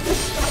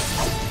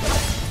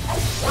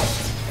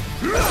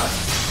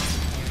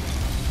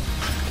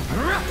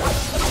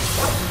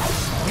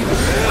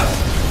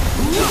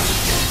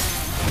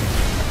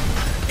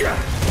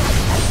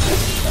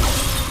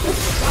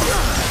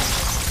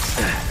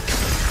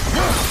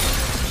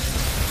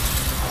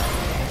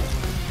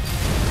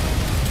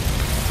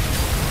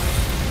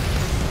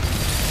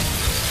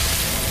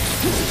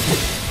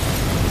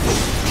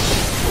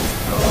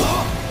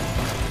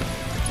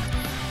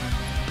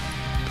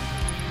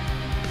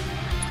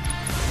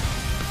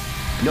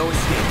 No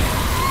escape.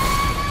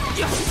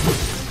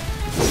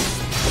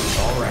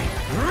 All right.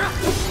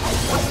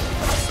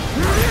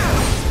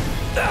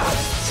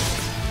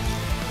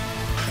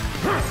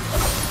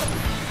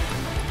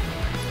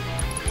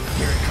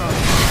 Here it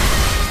comes.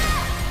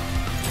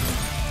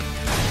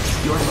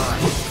 You're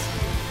mine.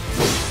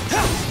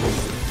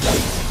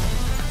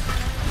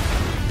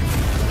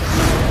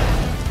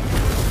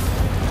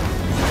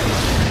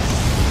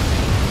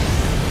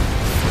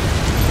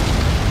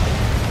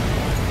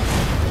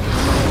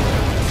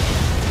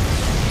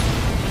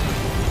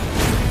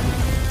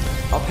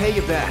 I'll pay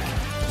you back.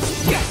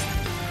 Yes.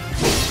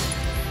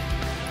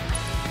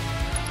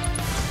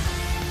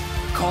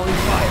 Calling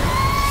fire.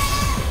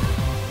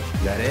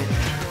 That it?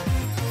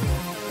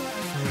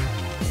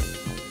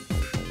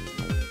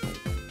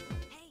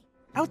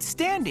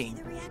 Outstanding!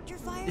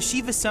 The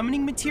Shiva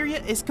summoning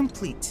materia is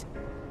complete.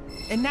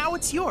 And now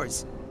it's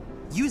yours.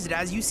 Use it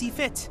as you see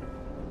fit.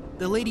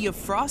 The Lady of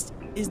Frost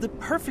is the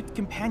perfect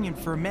companion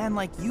for a man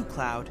like you,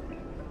 Cloud.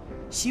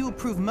 She will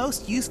prove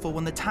most useful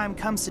when the time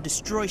comes to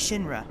destroy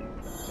Shinra.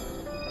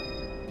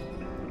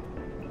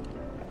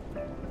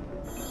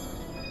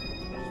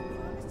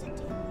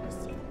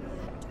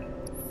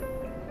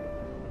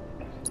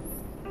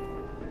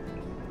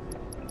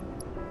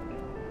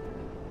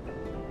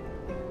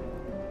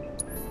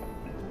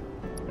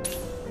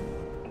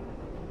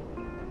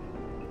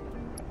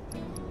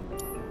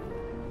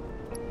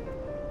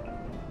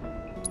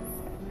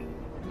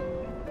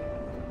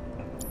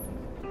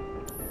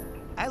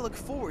 I look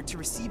forward to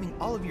receiving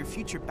all of your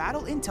future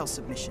battle intel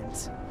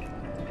submissions.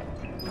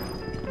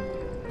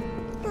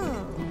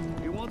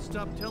 He won't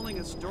stop telling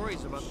us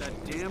stories about that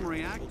damn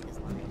reactor.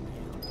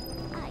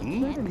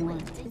 You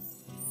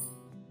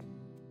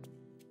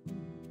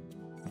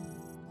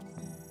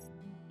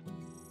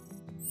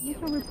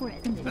can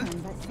report concerns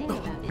that say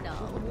about it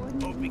all.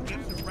 Hope he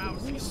gets a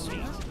rousing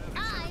seat.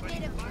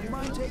 You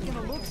mind taking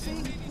a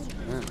look-see?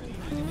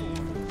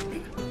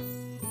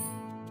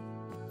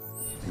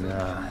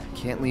 Nah,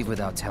 can't leave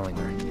without telling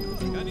her.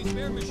 Got any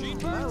spare machine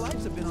parts? My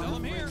lights have been Sell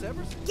on them here.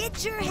 ever since.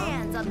 Get your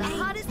hands on the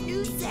hottest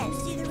new set,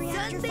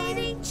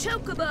 Sunbathing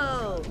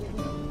Chocobo!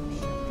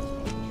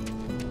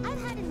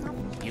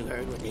 You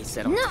heard what they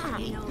said on Nuh-uh.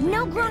 TV?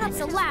 No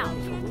grown-ups allowed.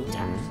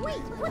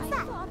 Wait, what's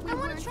that? I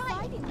want to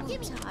try it.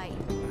 Give me.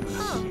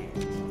 Oh.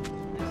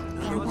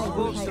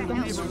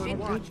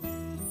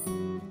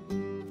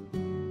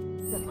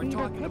 We're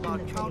talking about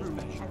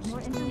countermeasures.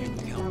 You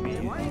can help me.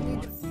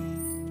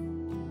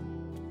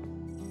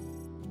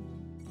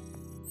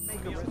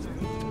 Make a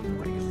resolution.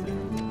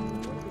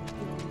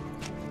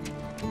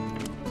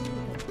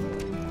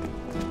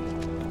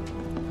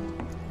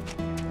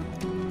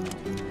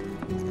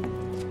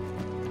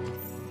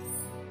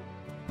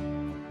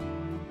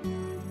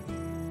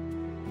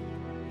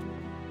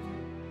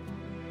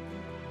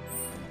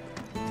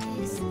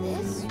 Is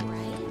this right?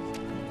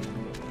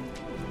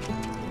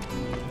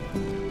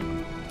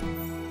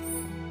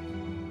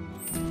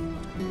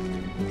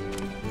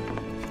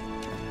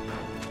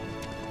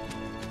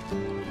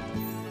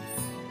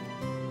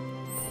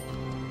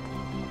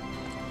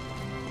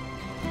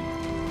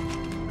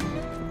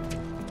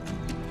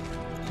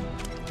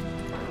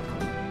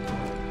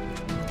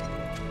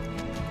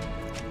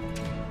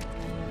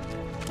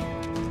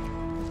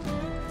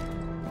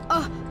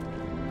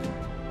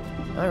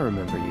 I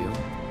remember you.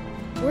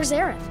 Where's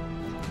Aerith?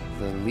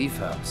 The Leaf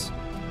House.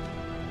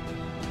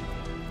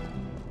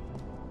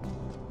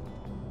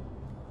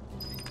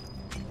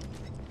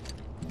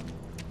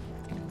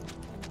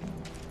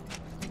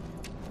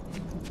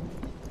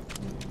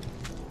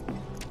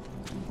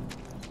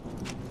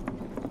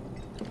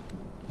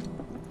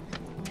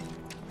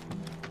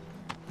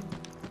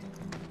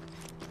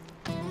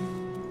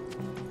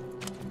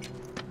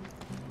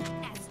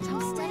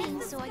 I'm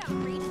studying so I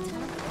can read a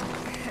ton of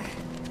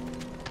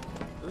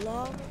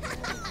Lol.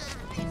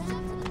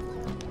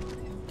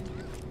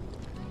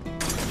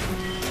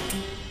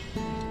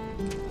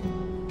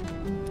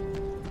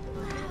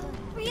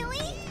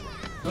 Really?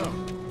 Oh,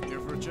 here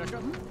for a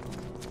checkup?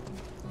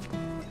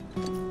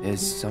 Is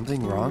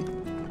something wrong?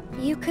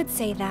 You could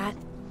say that.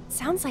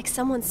 Sounds like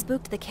someone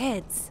spooked the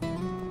kids.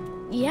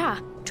 Yeah,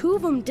 2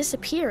 of them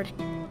disappeared.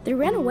 They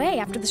ran away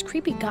after this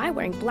creepy guy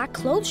wearing black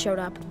clothes showed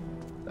up.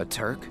 A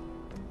Turk?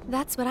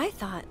 That's what I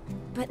thought,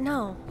 but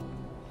no.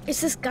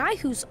 It's this guy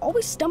who's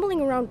always stumbling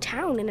around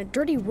town in a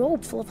dirty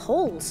robe full of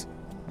holes.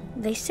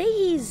 They say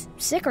he's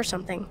sick or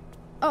something.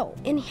 Oh,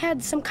 and he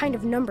had some kind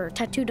of number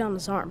tattooed on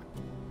his arm.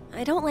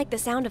 I don't like the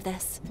sound of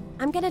this.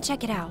 I'm gonna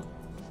check it out.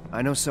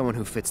 I know someone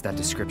who fits that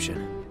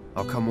description.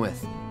 I'll come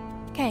with.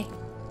 Okay.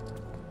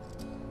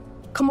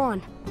 Come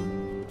on.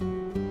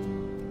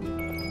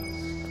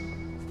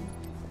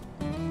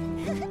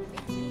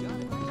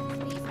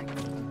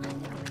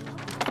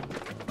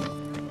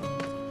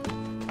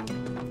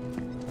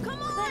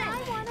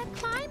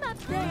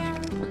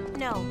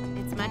 No,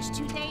 it's much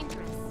too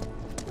dangerous.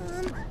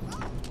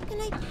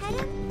 Can I pet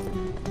him?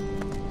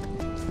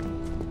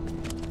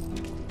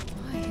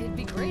 It'd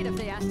be great if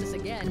they asked us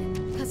again.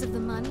 Because of the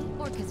money,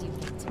 or because you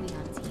get to be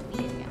on TV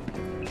again?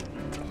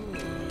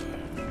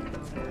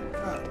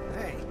 Oh,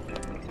 hey.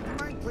 You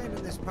mind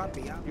cleaning this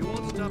puppy up? You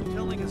won't stop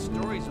telling us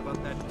stories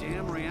about that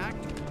damn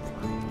reactor.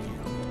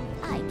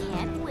 I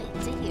can't wait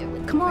to hear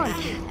what Come on.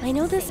 I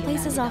know this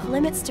place is off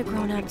limits to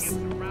grown-ups,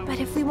 but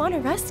if we want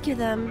to rescue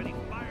them,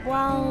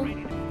 well,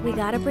 we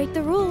gotta break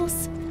the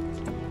rules.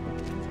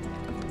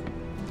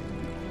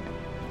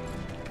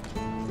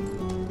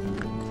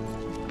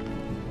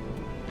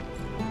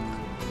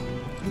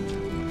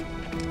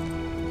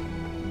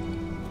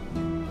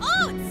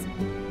 Oats!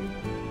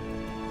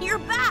 You're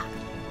back!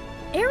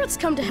 Aerith's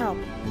come to help.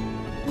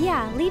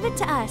 Yeah, leave it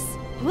to us.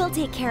 We'll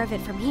take care of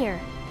it from here.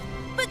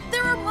 But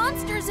there are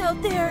monsters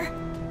out there!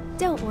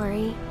 Don't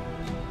worry.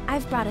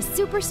 I've brought a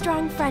super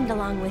strong friend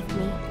along with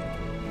me.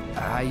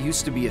 I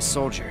used to be a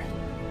soldier.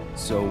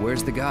 So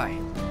where's the guy?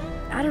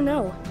 I don't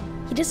know.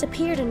 He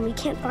disappeared and we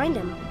can't find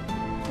him.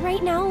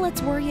 Right now,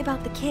 let's worry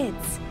about the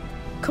kids.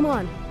 Come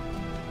on.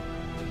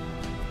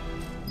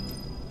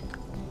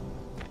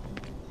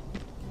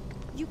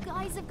 You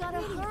guys have got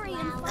to hurry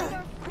and find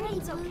our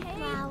friends, okay?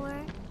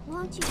 Flower,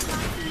 won't you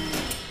talk to me?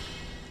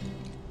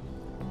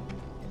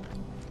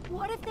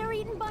 What if they're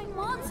eaten by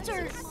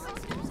monsters?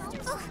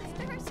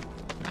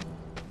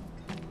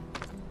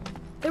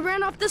 They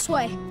ran off this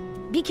way.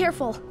 Be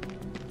careful.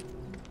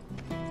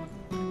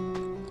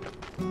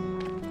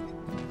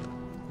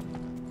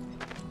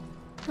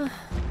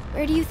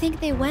 Where do you think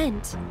they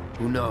went?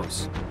 Who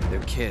knows? They're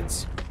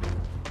kids.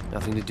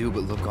 Nothing to do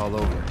but look all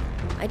over.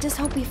 I just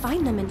hope we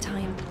find them in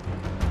time.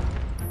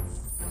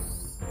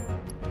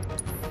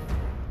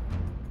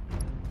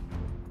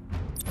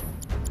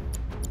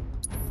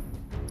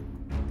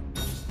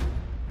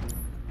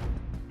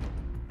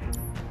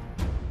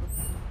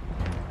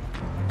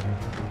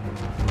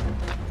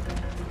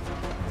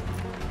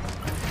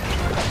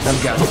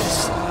 I've got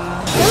this.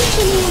 Don't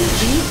you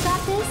mean you've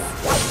got this?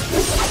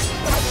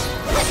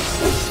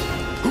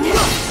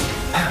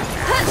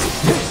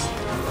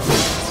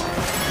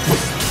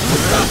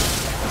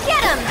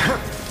 Get him!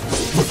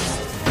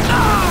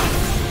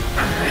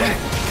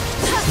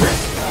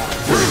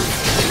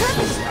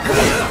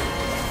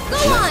 Go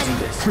on!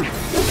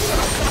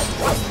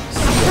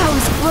 That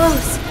was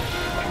close.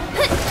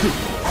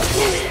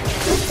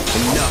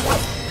 Enough.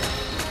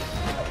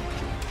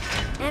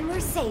 And we're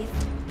safe.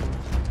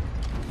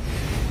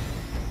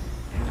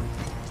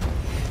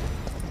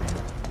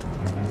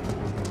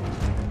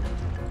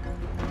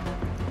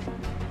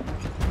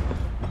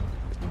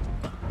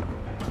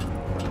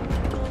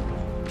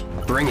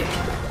 Bring it.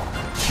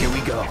 Here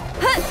we go.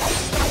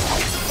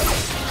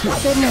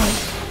 Good night.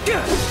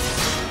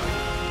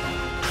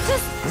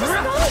 Just go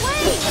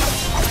away!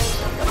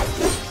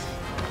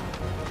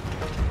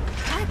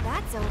 Glad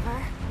that's over.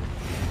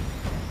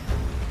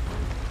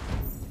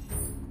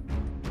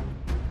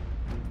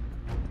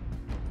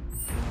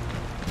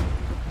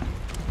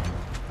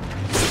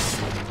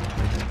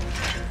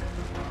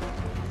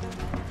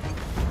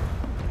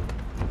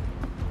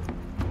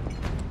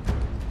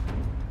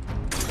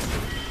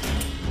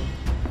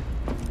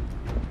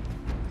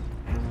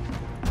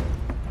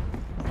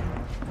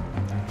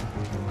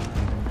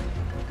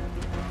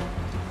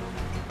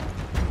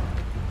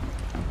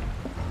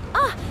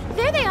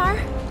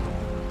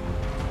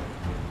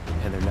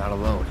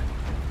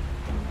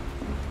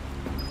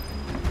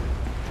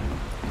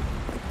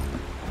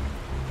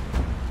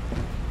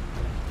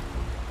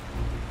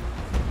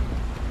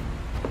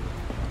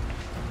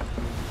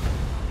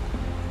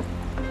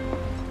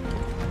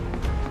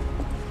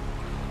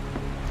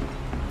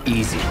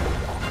 Easy.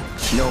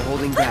 No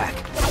holding back.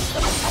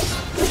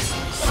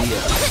 See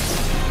ya.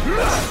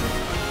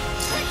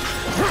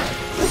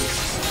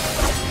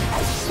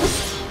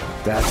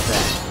 That's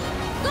that.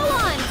 Go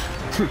on!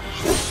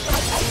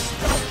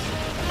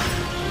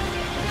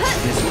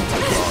 This won't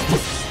take long.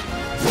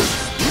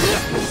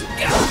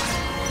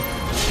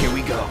 Here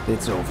we go.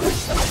 It's over.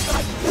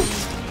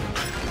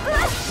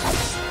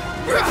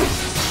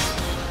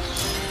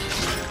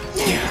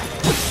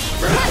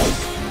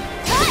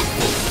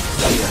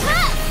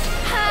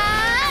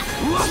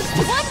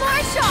 One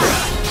more shot!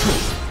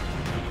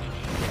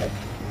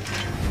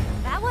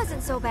 That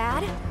wasn't so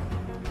bad.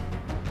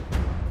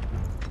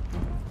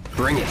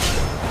 Bring it.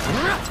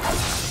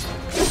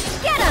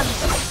 Get him!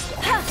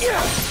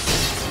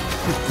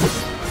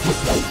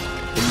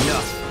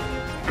 Enough.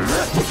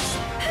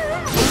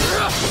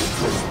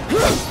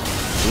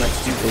 Let's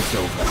do this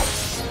over.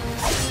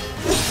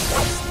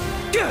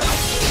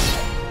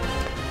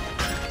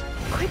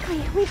 Quickly,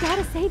 we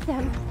gotta save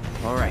them.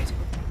 All right.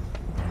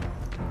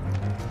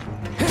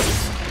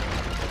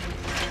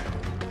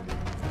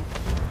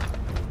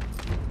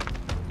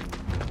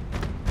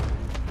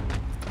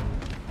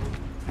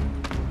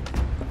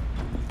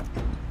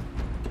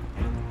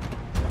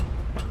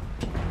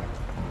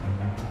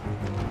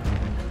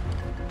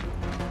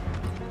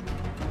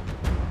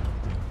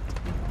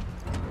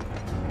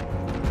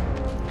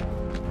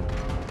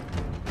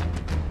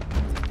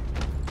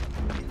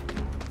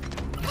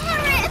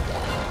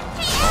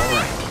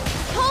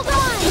 Hold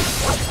on!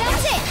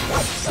 That's it!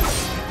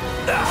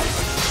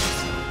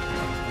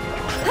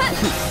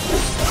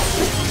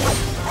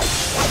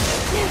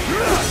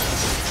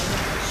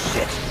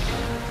 Shit.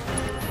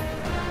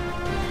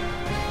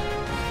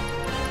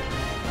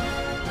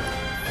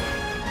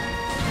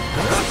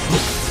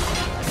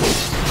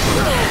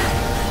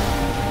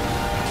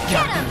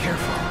 Gotta be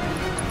careful.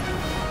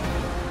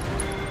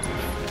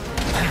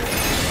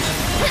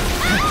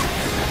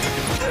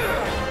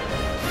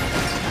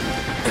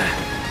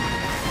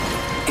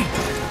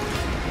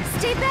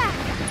 Stay back!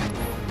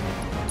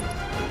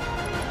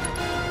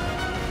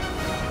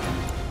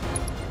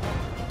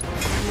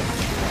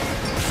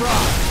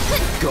 Frog.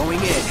 Going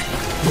in.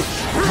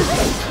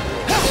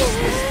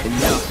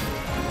 Enough.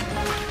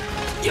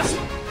 Yes.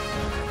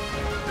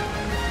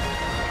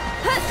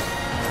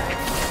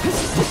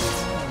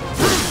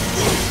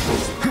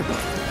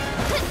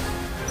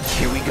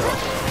 Here we go.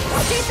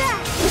 Stay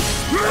back!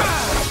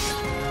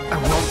 I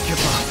won't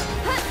give up.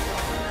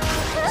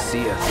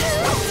 See ya.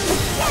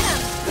 Get him!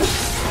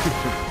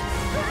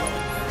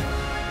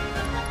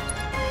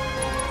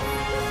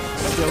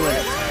 Still in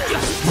it.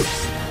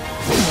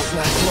 Won't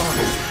last long.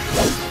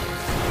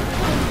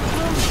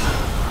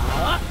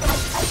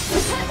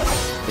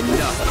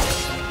 Enough.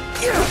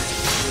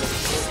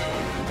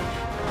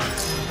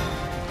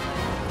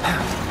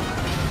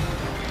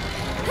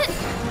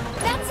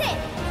 That's it!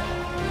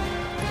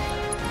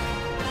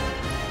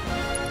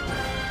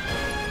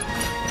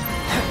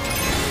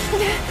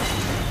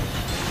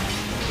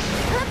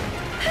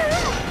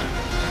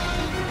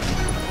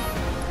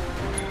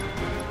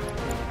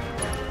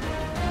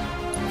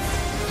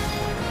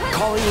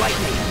 Calling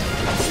lightning.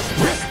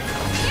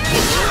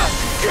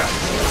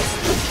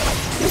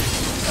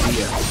 See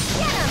ya.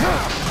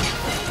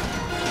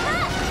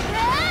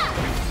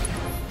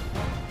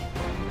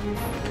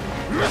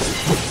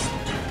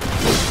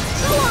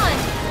 Go on!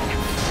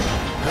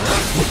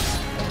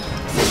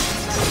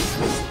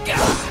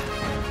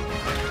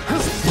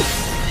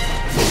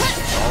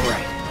 All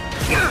right.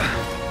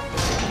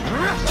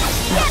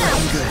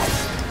 I'm good.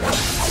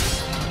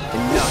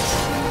 Enough.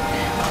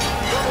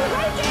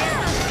 Right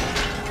there!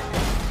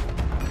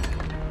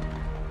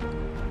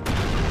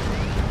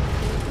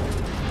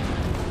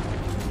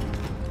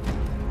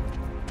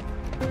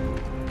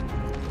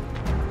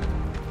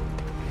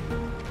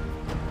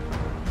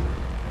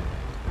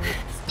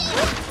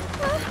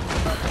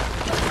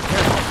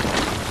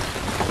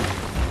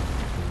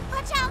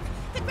 Watch out!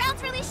 The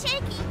ground's really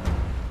shaky.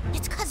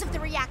 It's because of the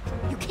reactor.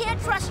 You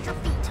can't trust your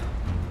feet.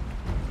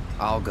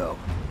 I'll go.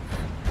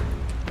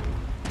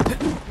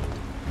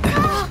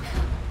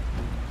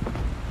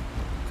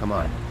 Come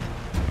on.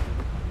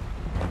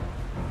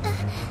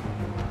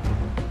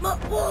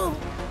 Whoa!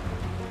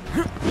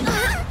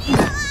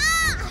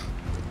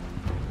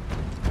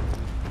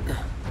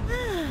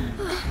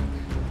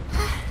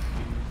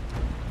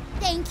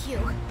 Thank you.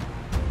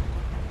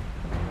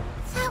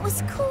 That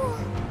was cool.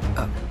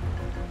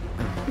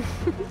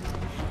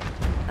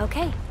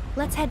 Okay,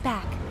 let's head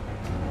back.